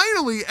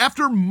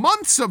 after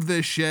months of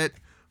this shit,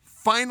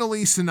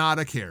 finally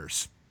Sonata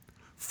cares.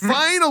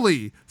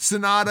 Finally,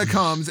 Sonata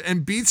comes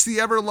and beats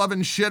the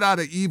ever-loving shit out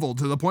of Evil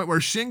to the point where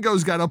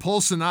Shingo's got to pull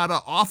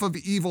Sonata off of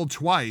Evil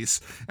twice,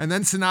 and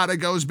then Sonata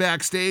goes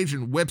backstage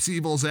and whips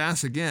Evil's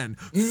ass again.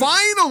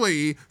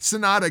 Finally,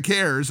 Sonata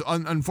cares.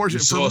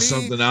 Unfortunately, saw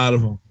something out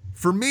of him.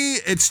 For me,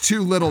 it's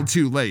too little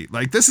too late.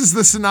 Like, this is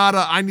the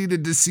Sonata I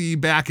needed to see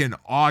back in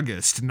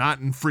August, not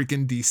in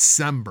freaking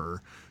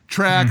December.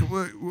 Track,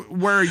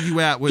 where are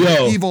you at with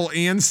Evil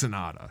and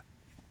Sonata?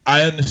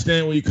 I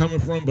understand where you're coming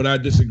from, but I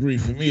disagree.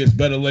 For me, it's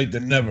better late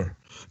than never.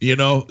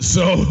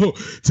 So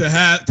to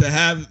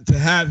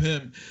have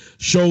him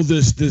show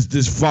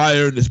this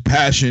fire and this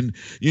passion,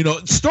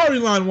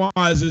 storyline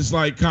wise is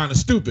like kind of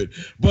stupid,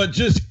 but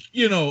just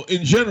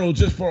in general,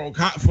 just for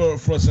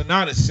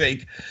Sonata's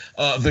sake,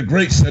 the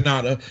great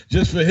Sonata,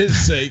 just for his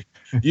sake.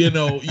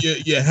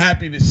 You're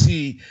happy to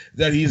see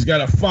that he's got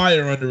a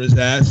fire under his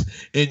ass,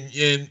 and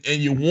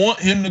you want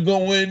him to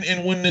go in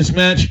and win this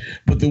match.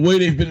 But the way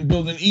they've been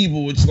building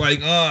Evil, it's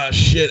like,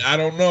 shit, I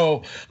don't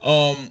know.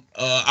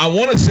 I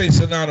want to say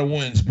Sonata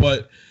wins,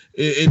 but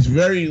it's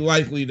very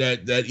likely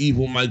that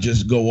Evil might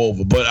just go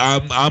over. But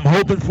I'm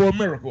hoping for a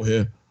miracle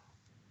here.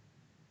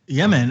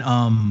 Yeah,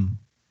 man.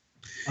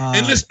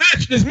 And this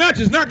match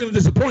is not going to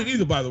disappoint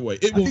either. By the way,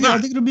 it will not.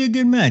 I think it'll be a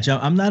good match.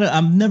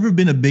 I've never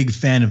been a big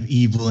fan of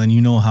Evil, and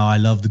you know how I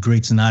love the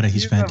Great Sonata.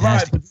 He's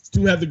fantastic. But these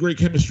two have the great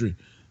chemistry.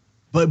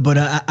 But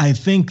I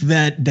think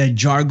that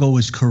Jargo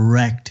is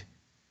correct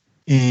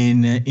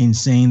in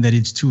saying that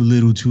it's too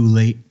little, too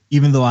late.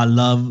 Even though I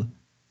love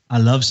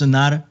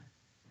Sonata,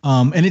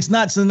 and it's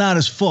not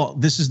Sonata's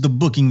fault. This is the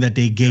booking that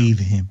they gave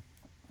him,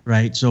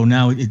 right? So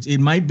now it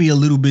might be a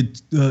little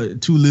bit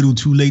too little,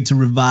 too late to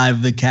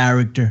revive the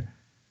character.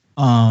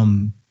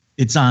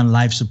 It's on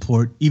life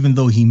support, even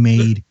though he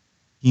made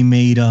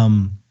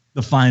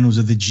the finals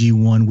of the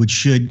G1, which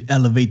should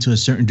elevate to a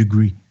certain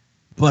degree.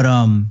 But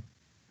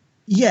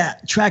yeah,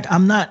 Track,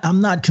 I'm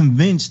not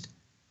convinced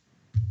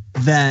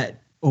that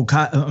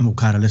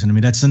Okada, listen to me,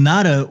 that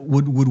Sonata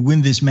would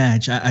win this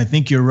match. I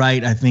think you're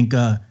right. I think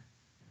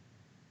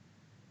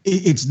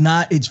it's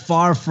not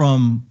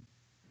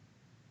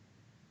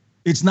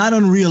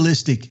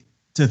unrealistic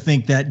to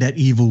think that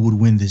Evil would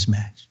win this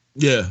match.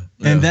 Yeah.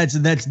 And that's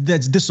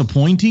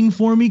disappointing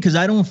for me, because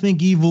I don't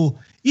think Evil,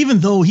 even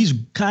though he's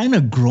kind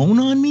of grown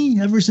on me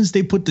ever since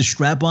they put the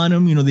strap on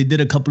him, they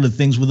did a couple of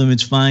things with him.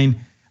 It's fine.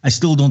 I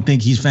still don't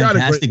think he's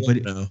fantastic, but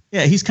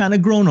yeah, he's kind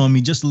of grown on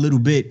me just a little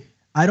bit.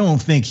 I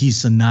don't think he's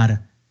Sonata.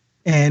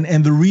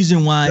 And the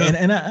reason why,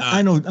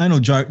 I know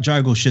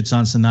Jargo shits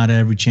on Sonata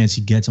every chance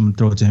he gets. I'm going to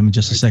throw it to him in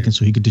just a second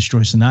so he could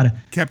destroy Sonata.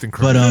 Captain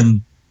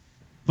Crunch.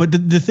 But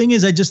the thing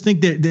is, I just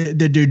think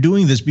that they're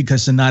doing this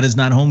because Sonata's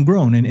not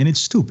homegrown, and it's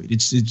stupid.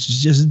 It's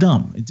just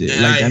dumb. I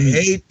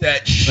hate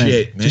that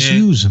shit, man. Just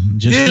use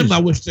them. I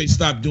wish they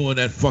stopped doing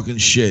that fucking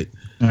shit.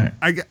 All right,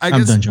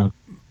 I'm done, Jargo.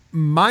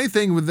 My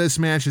thing with this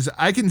match is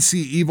I can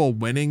see Evil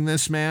winning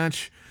this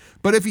match,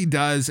 but if he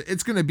does,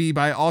 it's going to be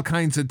by all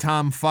kinds of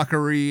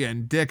tomfuckery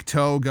and Dick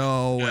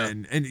Togo,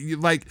 and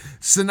like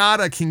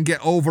Sonata can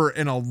get over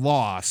in a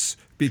loss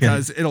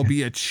because it'll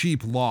be a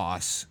cheap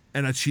loss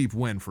and a cheap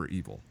win for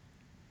Evil.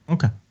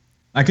 Okay.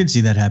 I could see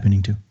that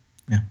happening too.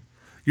 Yeah.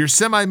 Your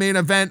semi-main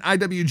event,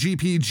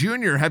 IWGP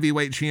Junior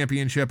Heavyweight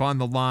Championship on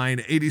the line.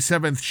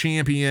 87th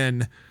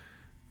champion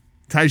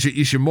Taiji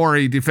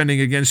Ishimori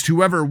defending against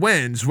whoever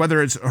wins,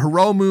 whether it's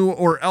Hiromu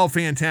or El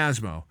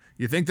Phantasmo.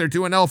 You think they're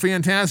doing El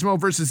Phantasmo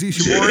versus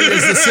Ishimori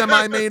as the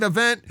semi-main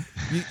event?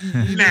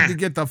 You need to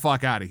get the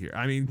fuck out of here.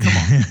 I mean, come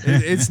on.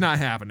 It's not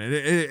happening.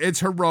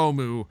 It's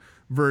Hiromu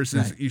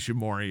versus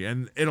Ishimori,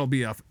 and it'll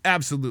be a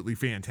absolutely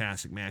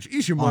fantastic match.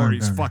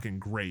 Ishimori's fucking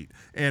great,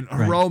 and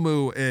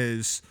Hiromu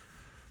is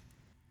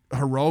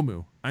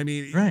Hiromu. I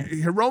mean,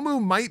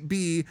 Hiromu might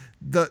be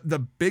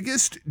the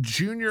biggest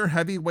junior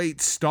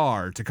heavyweight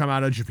star to come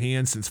out of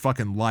Japan since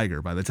fucking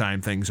Liger by the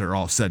time things are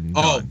all said and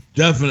done. Oh,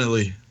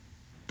 definitely.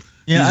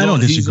 Yeah, I don't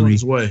disagree. He's on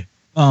his way.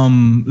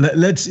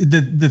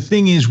 The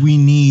thing is, we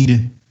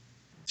need,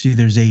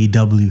 there's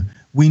AEW.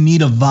 We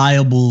need a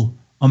viable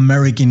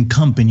American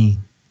company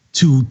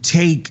to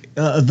take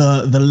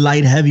the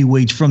light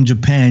heavyweights from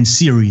Japan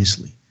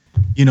seriously,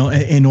 in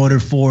order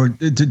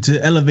to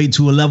elevate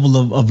to a level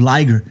of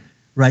Liger,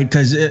 right?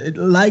 Because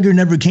Liger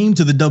never came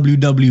to the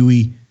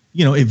WWE.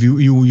 If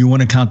you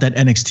want to count that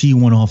NXT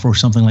one off or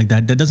something like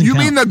that, that doesn't count.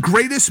 You mean the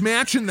greatest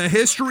match in the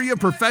history of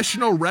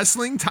professional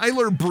wrestling,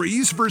 Tyler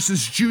Breeze versus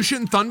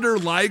Jushin Thunder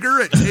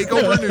Liger at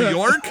TakeOver New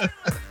York?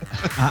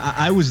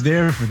 I was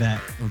there for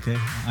that. Okay,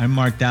 I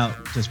marked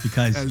out just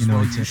because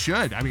you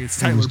should. I mean, it's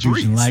Tyler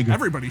Breeze. Liger.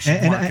 Everybody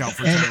should mark out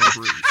for Tyler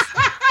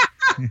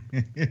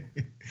Breeze.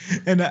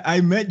 And I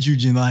met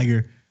Jushin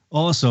Liger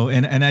also,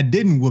 and I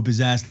didn't whoop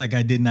his ass like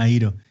I did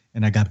Naito,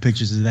 and I got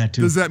pictures of that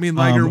too. Does that mean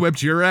Liger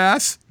whipped your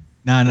ass?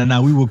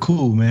 Nah. We were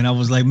cool, man. I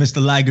was like,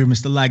 Mr.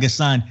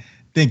 Liger-san,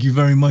 thank you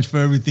very much for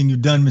everything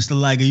you've done, Mr.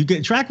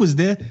 Liger. Track was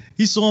there.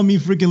 He saw me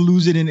freaking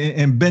lose it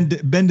and bend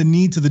the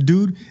knee to the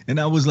dude. And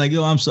I was like,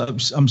 yo, I'm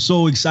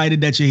so excited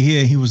that you're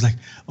here. He was like,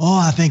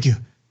 oh, thank you.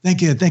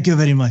 Thank you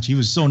very much. He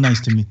was so nice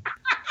to me.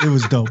 It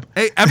was dope.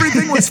 Hey,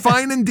 everything was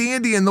fine and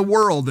dandy in the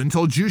world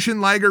until Jushin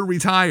Liger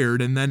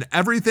retired, and then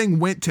everything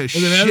went to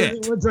shit.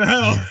 Everything went to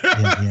hell.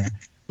 Yeah.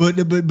 But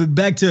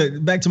back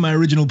to my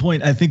original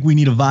point. I think we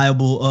need a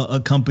viable a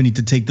company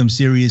to take them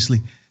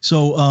seriously.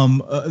 So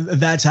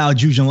that's how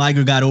Jushin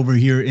Liger got over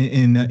here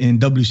in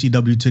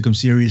WCW. Took him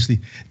seriously.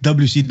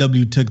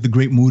 WCW took the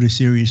Great Muta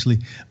seriously.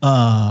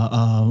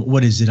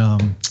 What is it?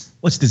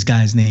 What's this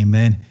guy's name,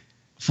 man?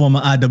 Former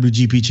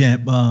IWGP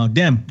champ.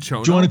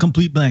 Drawing a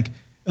complete blank.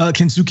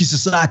 Kensuke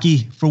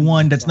Sasaki for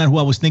one. That's not who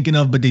I was thinking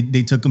of, but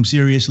they took him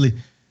seriously.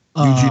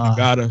 Yuji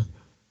Nagata.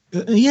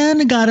 Yeah,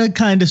 Nagata,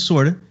 kind of,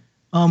 sort of.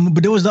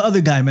 But there was the other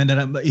guy, man.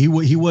 That he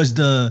was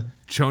the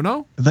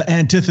Chono, the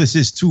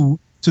antithesis to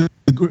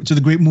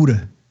the Great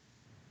Muta.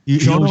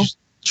 Chono,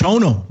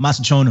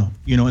 Masa Chono.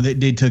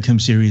 They took him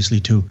seriously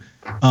too.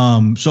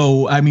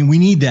 So I mean, we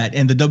need that,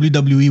 and the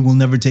WWE will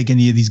never take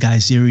any of these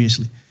guys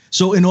seriously.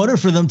 So in order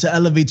for them to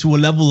elevate to a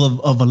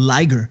level of a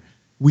Liger,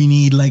 we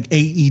need like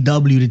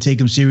AEW to take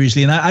him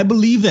seriously, and I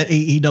believe that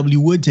AEW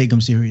would take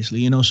him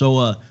seriously.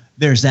 So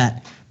there's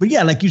that. But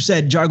yeah, like you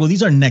said, Jargo,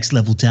 these are next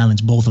level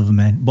talents, both of them,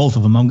 man. Both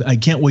of them. I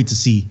can't wait to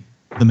see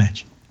the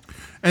match.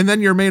 And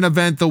then your main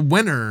event, the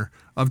winner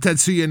of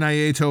Tetsuya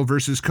Naito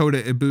versus Kota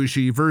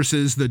Ibushi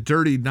versus the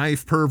dirty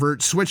knife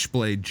pervert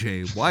Switchblade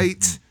Jay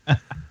White.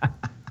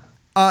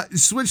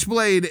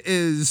 Switchblade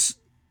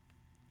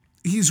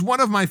he's one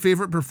of my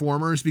favorite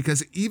performers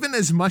because even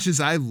as much as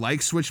I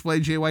like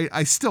Switchblade Jay White,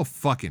 I still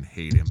fucking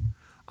hate him.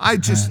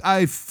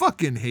 I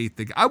fucking hate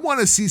the guy. I want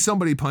to see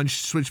somebody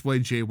punch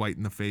Switchblade Jay White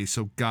in the face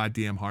so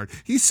goddamn hard.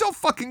 He's so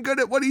fucking good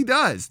at what he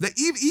does that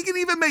he can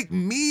even make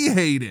me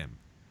hate him.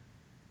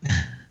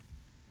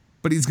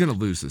 But he's gonna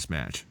lose this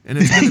match, and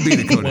it's gonna be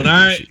Dakota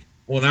Ibushi.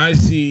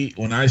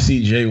 When I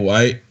see Jay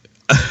White,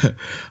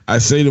 I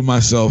say to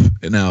myself,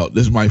 now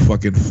this might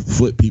fucking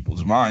flip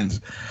people's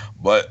minds,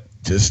 but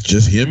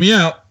just hear me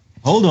out.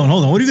 Hold on.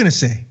 What are you gonna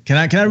say? Can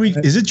I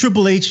read? Is it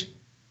Triple H?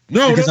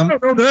 No.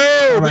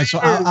 All right, so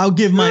I'll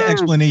give my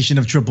explanation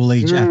of Triple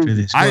H after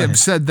this. I have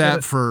said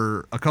that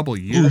for a couple of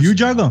years. Oh, you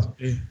Jargo?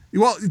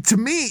 Well, to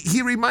me,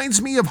 he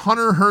reminds me of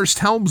Hunter Hearst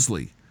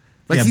Helmsley.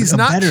 Like he's but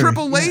not better,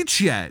 Triple H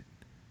yet.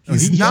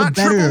 He's not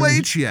better. Triple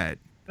H yet.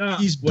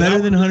 He's better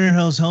than Hunter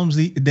Hearst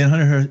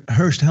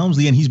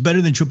Helmsley, and he's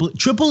better than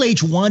Triple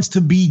H wants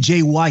to be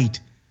Jay White,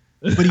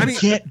 but he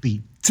can't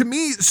be. To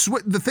me,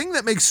 the thing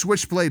that makes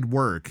Switchblade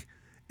work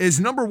is,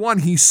 number one,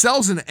 he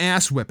sells an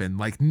ass whipping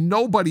like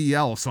nobody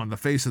else on the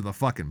face of the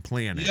fucking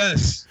planet.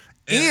 Yes.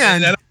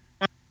 And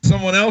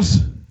someone else.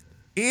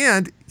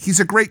 And he's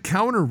a great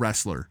counter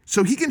wrestler.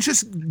 So he can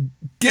just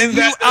get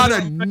you out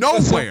of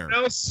nowhere.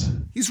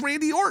 He's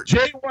Randy Orton.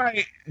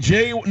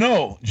 Jay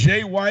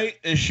White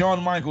is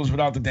Shawn Michaels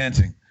without the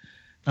dancing.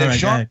 If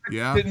Shawn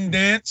didn't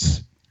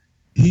dance,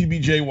 he'd be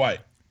Jay White.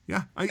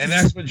 Yeah. And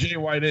that's what Jay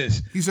White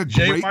is. He's a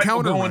Jay great White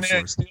counter will go in wrestler. there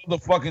and steal the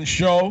fucking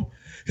show.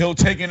 He'll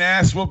take an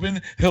ass whooping.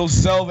 He'll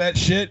sell that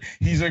shit.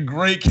 He's a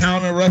great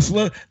counter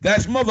wrestler.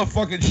 That's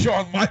motherfucking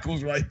Shawn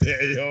Michaels right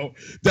there, yo.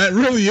 That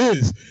really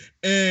is.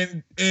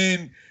 And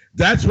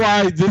that's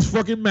why this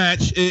fucking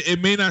match,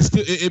 it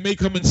may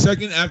come in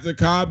second after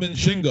Cobb and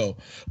Shingo,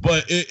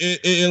 but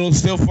it'll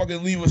still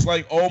fucking leave us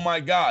like, oh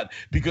my God,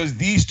 because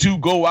these two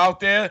go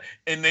out there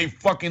and they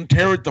fucking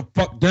tear it the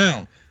fuck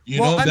down.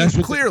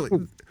 Clearly,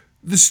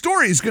 the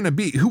story is going to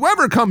be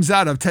whoever comes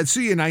out of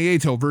Tetsuya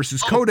Naito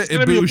versus Kota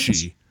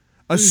Ibushi,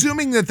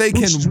 assuming that they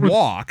can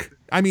walk.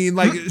 I mean,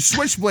 like,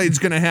 Switchblade's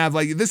going to have,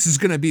 like, this is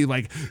going to be,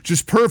 like,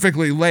 just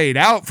perfectly laid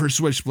out for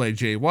Switchblade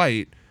Jay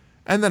White.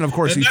 And then, of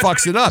course, he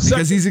fucks it up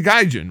because he's a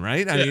gaijin,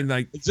 right? I mean,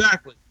 like...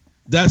 Exactly.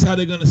 That's how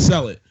they're going to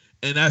sell it.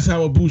 And that's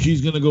how Ibushi's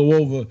going to go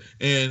over,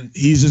 and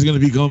he's just going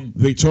to become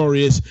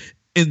victorious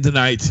in the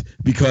night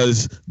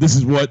because this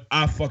is what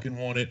I fucking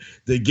wanted.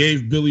 They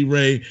gave Billy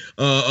Ray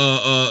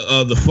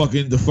the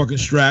fucking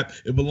strap.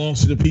 It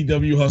belongs to the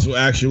PW Hustle,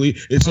 actually.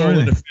 It's all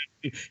in the family.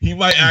 He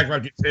might act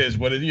like it's his,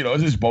 but it's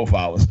just both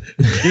ours.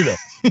 We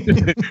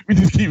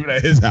just keep it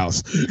at his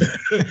house.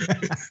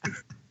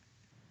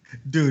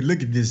 Dude,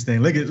 look at this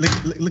thing. Look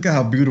at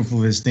how beautiful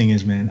this thing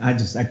is, man. I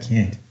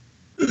can't.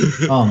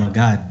 Oh my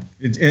God.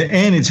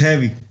 It's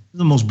heavy. It's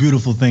the most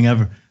beautiful thing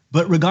ever.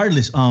 But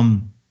regardless, I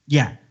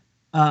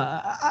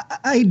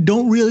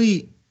don't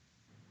really.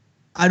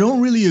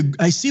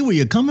 I see where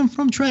you're coming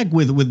from, Trek,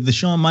 with the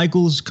Shawn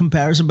Michaels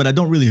comparison, but I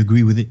don't really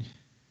agree with it.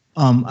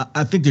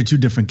 I think they're two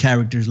different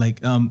characters. Like,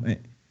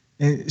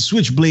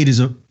 Switchblade is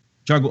a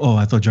Jargo. Oh,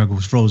 I thought Jargo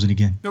was frozen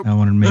again. Nope. I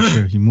wanted to make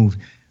sure he moved.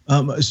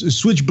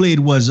 Switchblade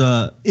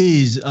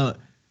is a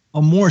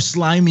more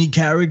slimy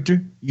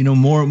character,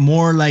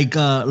 more like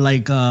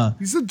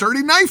he's a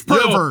dirty knife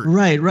pervert.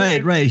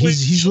 Right.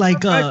 He's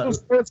like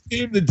Michaels first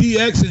came to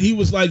DX and he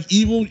was like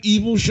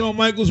evil Shawn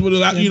Michaels with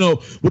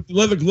with the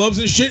leather gloves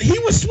and shit. He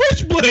was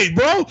Switchblade,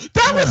 bro.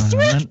 That was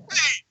Switchblade.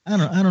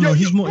 I don't know.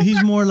 He's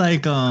more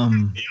like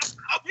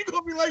You're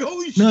gonna be like,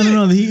 holy shit.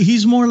 No.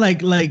 He's more like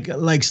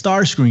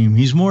Starscream.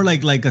 He's more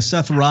like a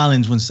Seth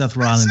Rollins when Seth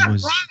Rollins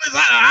was.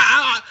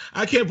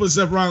 I can't put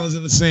Seth Rollins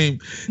in the same.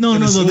 No.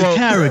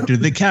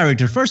 The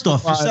character. First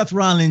off, for Seth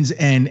Rollins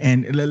and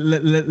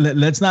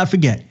let's not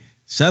forget,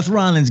 Seth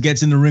Rollins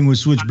gets in the ring with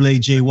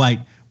Switchblade Jay White.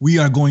 We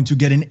are going to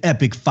get an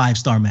epic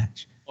 5-star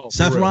match.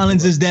 Seth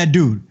Rollins is that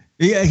dude.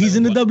 Yeah, he's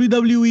in the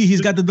WWE.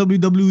 He's got the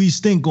WWE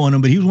stink on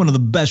him, but he was one of the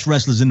best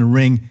wrestlers in the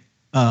ring.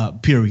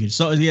 Period.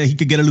 So yeah, he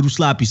could get a little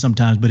sloppy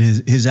sometimes, but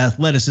his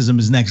athleticism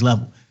is next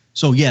level.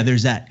 So yeah,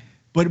 there's that.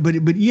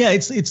 But yeah,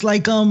 it's like it's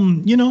like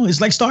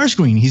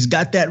Starscream. He's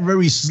got that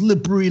very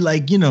slippery,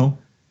 like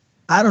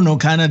I don't know,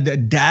 kind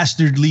of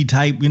dastardly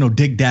type,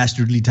 Dick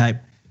Dastardly type.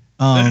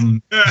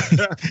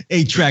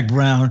 8-Track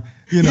Brown,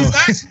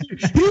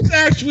 He's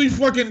actually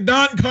fucking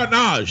Don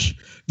Carnage.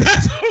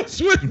 That's what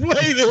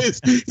Switchblade is.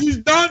 He's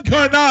Don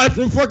Carnage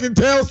from fucking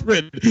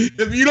Tailspin.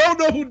 If you don't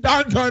know who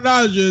Don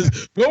Carnage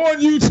is, go on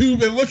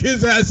YouTube and look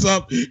his ass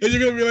up, and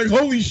you're gonna be like,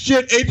 "Holy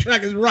shit,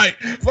 8-Track is right."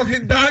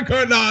 Fucking Don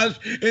Carnage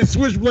and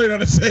Switchblade are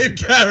the same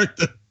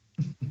character.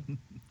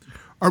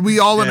 Are we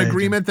all in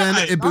agreement then?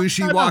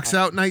 Ibushi walks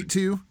out night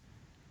 2.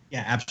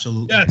 Yeah,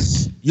 absolutely.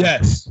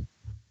 Yes.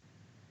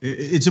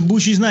 It's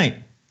Ibushi's night.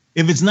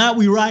 If it's not,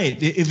 we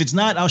riot. If it's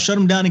not, I'll shut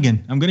him down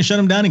again. I'm gonna shut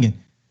him down again.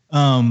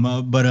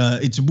 But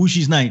it's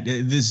Ibushi's night.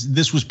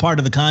 This was part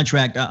of the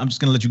contract. I'm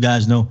just gonna let you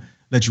guys know,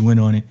 let you in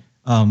on it.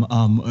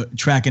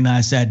 Track and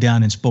I sat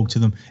down and spoke to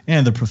them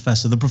and the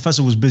professor. The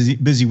professor was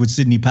busy with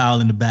Sidney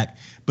Powell in the back,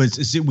 but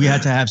we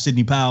had to have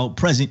Sidney Powell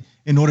present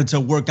in order to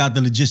work out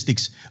the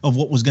logistics of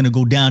what was going to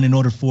go down in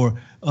order for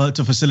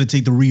to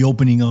facilitate the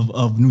reopening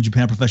of New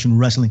Japan Professional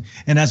Wrestling.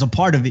 And as a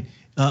part of it,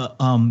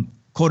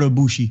 Kota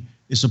Ibushi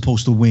is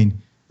supposed to win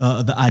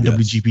the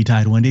IWGP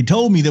title. And they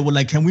told me, they were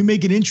like, can we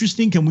make it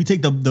interesting? Can we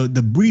take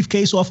the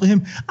briefcase off of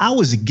him? I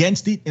was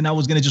against it, and I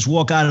was going to just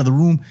walk out of the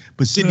room.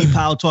 But Sidney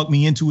Powell talked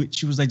me into it.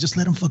 She was like, just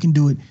let him fucking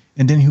do it.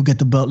 And then he'll get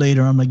the belt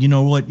later. I'm like, you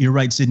know what? You're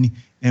right, Sidney.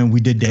 And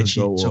we did that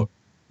shit. So,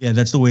 yeah,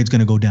 that's the way it's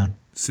going to go down.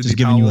 Sidney just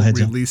giving Powell you a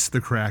heads up. Release the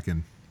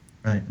Kraken.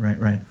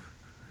 Right.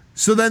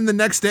 So then the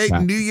next day,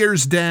 New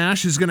Year's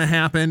Dash is going to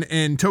happen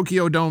in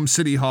Tokyo Dome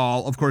City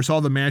Hall. Of course, all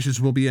the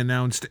matches will be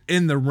announced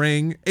in the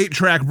ring.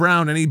 8-Track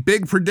Brown, any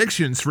big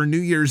predictions for New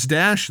Year's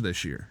Dash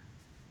this year?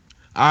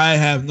 I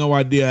have no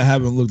idea. I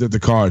haven't looked at the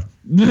card.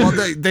 Well,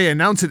 they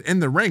announced it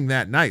in the ring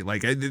that night.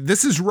 Like,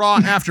 this is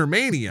Raw after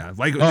Mania.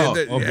 Like,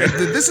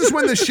 this is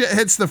when the shit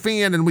hits the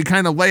fan and we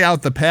kind of lay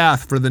out the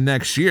path for the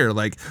next year.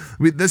 Like,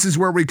 this is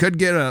where we could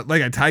get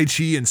a Tai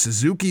Chi and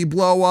Suzuki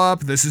blow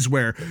up. This is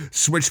where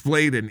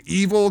Switchblade and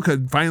Evil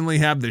could finally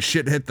have the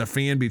shit hit the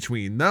fan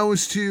between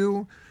those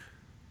two.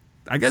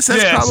 I guess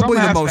that's probably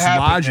the most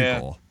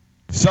logical.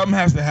 Something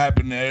has to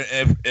happen there.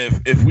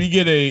 If we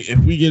get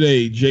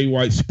a Jay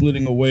White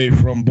splitting away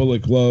from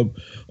Bullet Club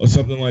or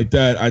something like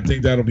that, I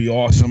think that'll be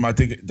awesome. I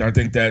think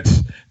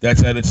that's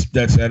at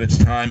its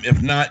time.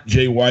 If not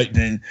Jay White,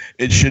 then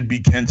it should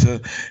be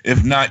Kenta.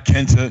 If not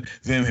Kenta,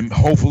 then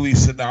hopefully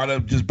Sonata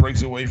just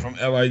breaks away from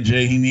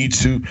LIJ. He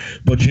needs to,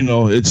 but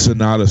it's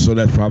Sonata, so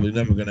that's probably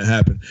never going to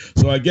happen.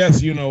 So I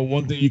guess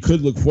one thing you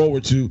could look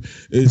forward to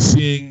is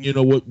seeing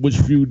which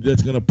feud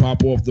that's going to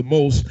pop off the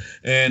most,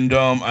 and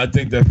I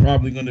think that's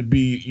probably going to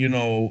be,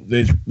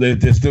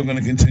 they're still going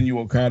to continue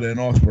Okada and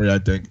Ospreay, I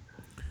think.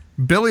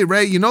 Billy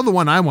Ray, the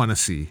one I want to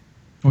see.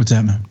 What's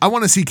that, man? I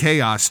want to see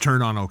Chaos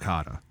turn on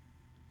Okada.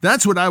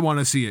 That's what I want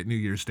to see at New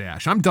Year's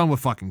Dash. I'm done with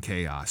fucking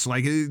Chaos.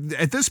 Like,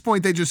 at this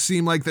point, they just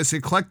seem like this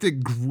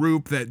eclectic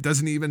group that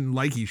doesn't even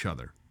like each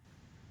other.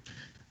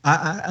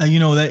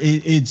 That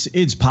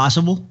it's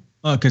possible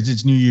because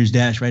it's New Year's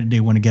Dash, right?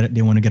 They want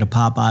to get a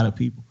pop out of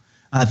people.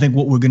 I think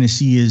what we're going to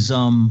see is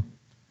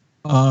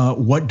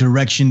what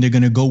direction they're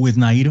going to go with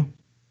Naito.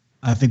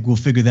 I think we'll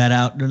figure that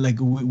out. Like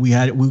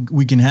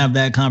we can have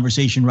that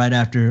conversation right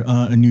after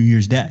a New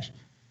Year's Dash,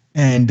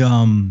 and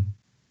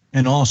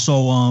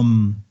also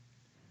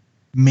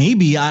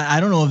maybe I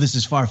don't know if this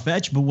is far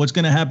fetched, but what's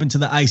going to happen to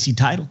the IC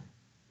title?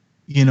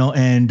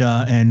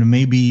 And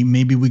maybe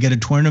we get a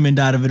tournament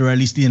out of it, or at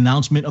least the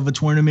announcement of a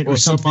tournament, or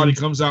something. Somebody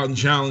comes out and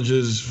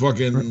challenges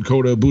fucking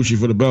Kota Ibushi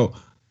for the belt.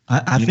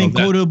 I think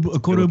Kota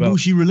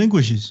Ibushi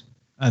relinquishes.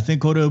 I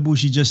think Kota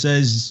Ibushi just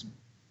says,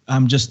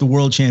 I'm just the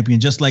world champion,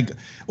 just like,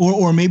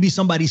 or maybe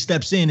somebody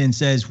steps in and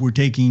says, we're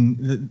taking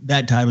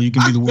that title. You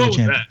can be the world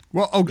champion.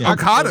 Well,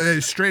 Okada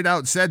has straight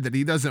out said that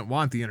he doesn't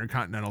want the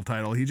Intercontinental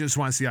title. He just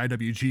wants the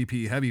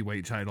IWGP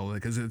Heavyweight title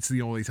because it's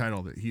the only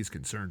title that he's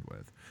concerned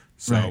with.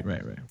 So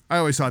right. I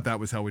always thought that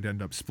was how we'd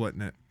end up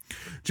splitting it.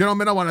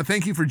 Gentlemen, I want to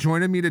thank you for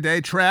joining me today.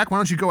 Track, why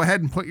don't you go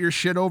ahead and put your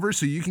shit over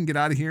so you can get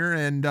out of here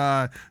and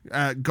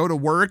go to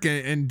work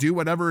and do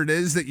whatever it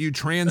is that you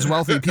trans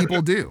wealthy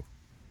people do.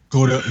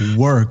 Go to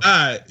work. All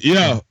right,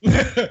 yo.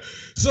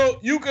 So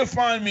you can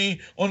find me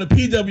on the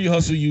PW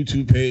Hustle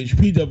YouTube page,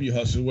 PW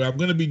Hustle, where I'm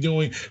going to be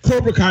doing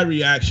Cobra Kai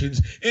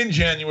reactions in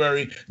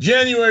January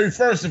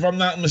 1st, if I'm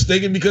not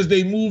mistaken, because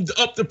they moved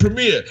up the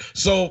premiere.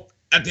 So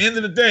at the end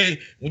of the day,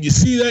 when you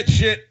see that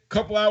shit, a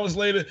couple hours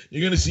later,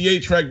 you're going to see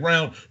 8-Track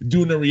Brown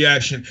doing a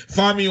reaction.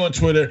 Find me on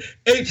Twitter,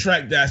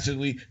 8-Track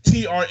Dastardly,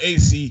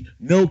 TRAC,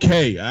 no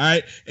K, all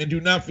right? And do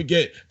not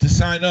forget to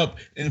sign up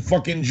and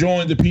fucking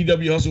join the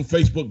PW Hustle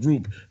Facebook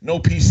group. No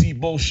PC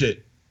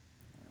bullshit.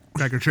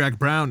 Cracker Track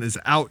Brown is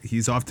out.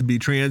 He's off to be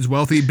trans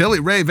wealthy. Billy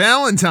Ray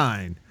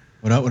Valentine.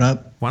 What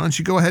up? Why don't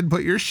you go ahead and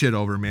put your shit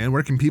over, man?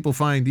 Where can people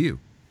find you?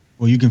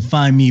 Well, you can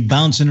find me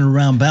bouncing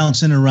around.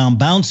 It's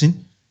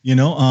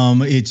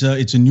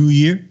a new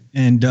year,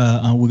 and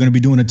we're going to be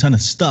doing a ton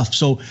of stuff.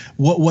 So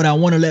what I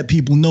want to let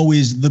people know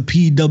is the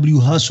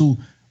PW Hustle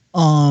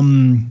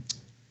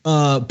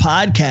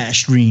podcast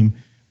stream.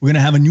 We're going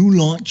to have a new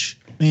launch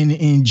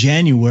in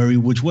January,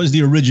 which was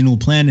the original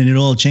plan, and it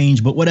all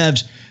changed. But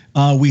whatevs,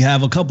 we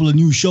have a couple of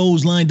new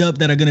shows lined up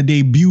that are going to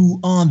debut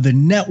on the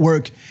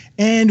network,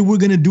 and we're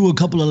going to do a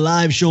couple of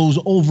live shows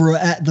over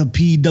at the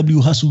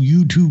PW Hustle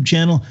YouTube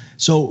channel.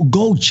 So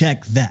go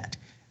check that.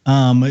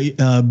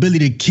 Billy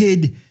the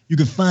Kid, you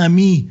can find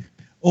me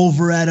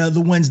over at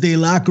the Wednesday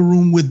Locker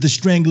Room with the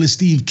Strangler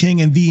Steve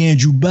King and the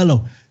Andrew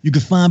Bello. You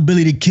can find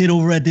Billy the Kid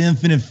over at the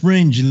Infinite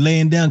Fringe,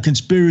 laying down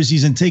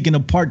conspiracies and taking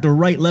apart the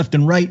right, left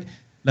and right.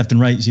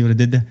 See what I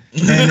did there?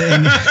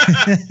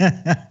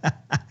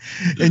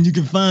 And you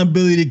can find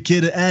Billy the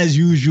Kid as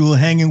usual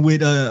hanging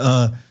with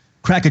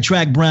Cracker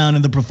Track Brown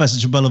and the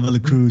Professor Chabella Villa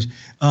Cruz.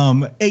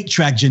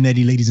 8-Track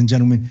Janetti, ladies and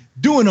gentlemen,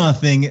 doing our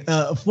thing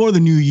for the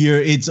new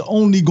year. It's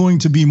only going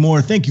to be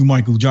more. Thank you,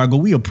 Michael Jargo.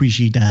 We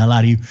appreciate the hell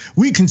out of you.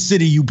 We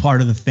consider you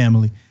part of the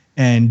family.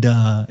 And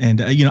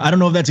you know, I don't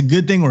know if that's a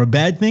good thing or a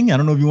bad thing. I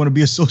don't know if you want to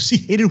be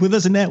associated with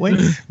us in that way,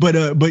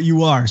 but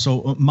you are.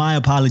 So my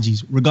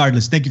apologies.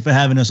 Regardless, thank you for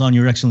having us on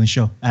your excellent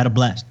show. I had a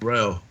blast.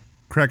 Real.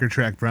 Cracker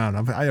Track Brown.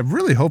 I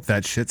really hope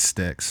that shit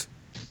sticks.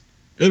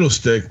 It'll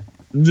stick.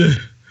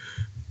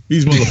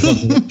 These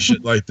motherfuckers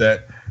shit like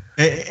that.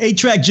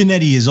 8-Track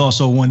Janetti is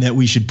also one that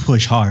we should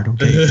push hard,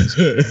 okay?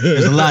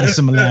 There's a lot of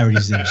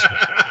similarities there.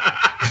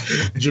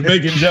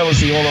 Jamaican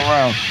jealousy all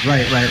around.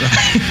 Right.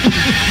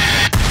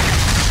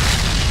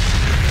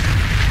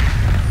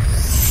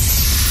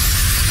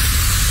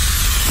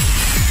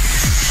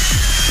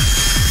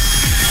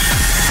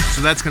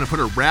 So that's going to put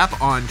a wrap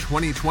on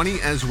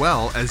 2020 as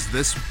well as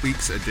this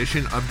week's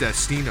edition of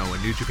Destino, a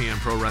New Japan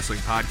Pro Wrestling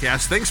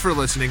podcast. Thanks for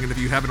listening, and if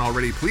you haven't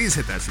already, please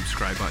hit that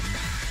subscribe button.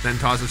 Then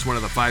toss us one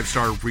of the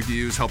 5-star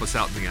reviews. Help us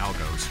out in the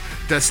algos.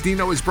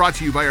 Destino is brought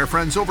to you by our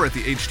friends over at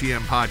the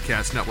HTM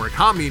Podcast Network,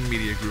 Hameen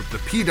Media Group, the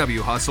PW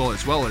Hustle,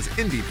 as well as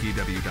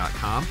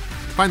IndiePW.com.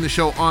 Find the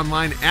show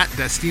online at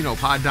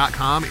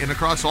DestinoPod.com and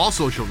across all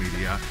social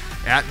media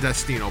at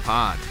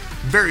DestinoPod.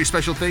 Very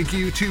special thank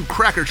you to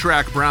Cracker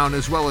Track Brown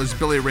as well as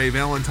Billy Ray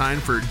Valentine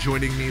for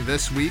joining me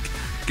this week,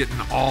 getting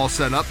all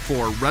set up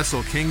for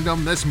Wrestle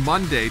Kingdom this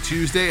Monday,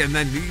 Tuesday, and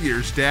then New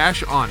Year's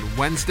Dash on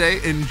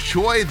Wednesday.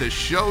 Enjoy the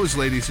shows,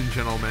 ladies and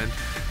gentlemen.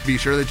 Be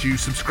sure that you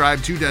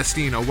subscribe to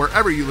Destino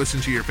wherever you listen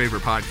to your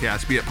favorite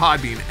podcast, be it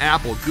Podbean,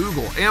 Apple,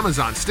 Google,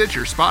 Amazon,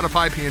 Stitcher,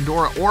 Spotify,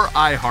 Pandora, or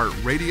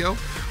iHeartRadio.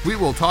 We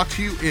will talk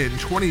to you in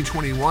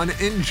 2021.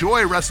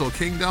 Enjoy Wrestle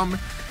Kingdom.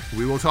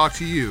 We will talk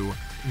to you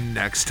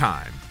next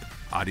time.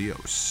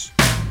 Adios.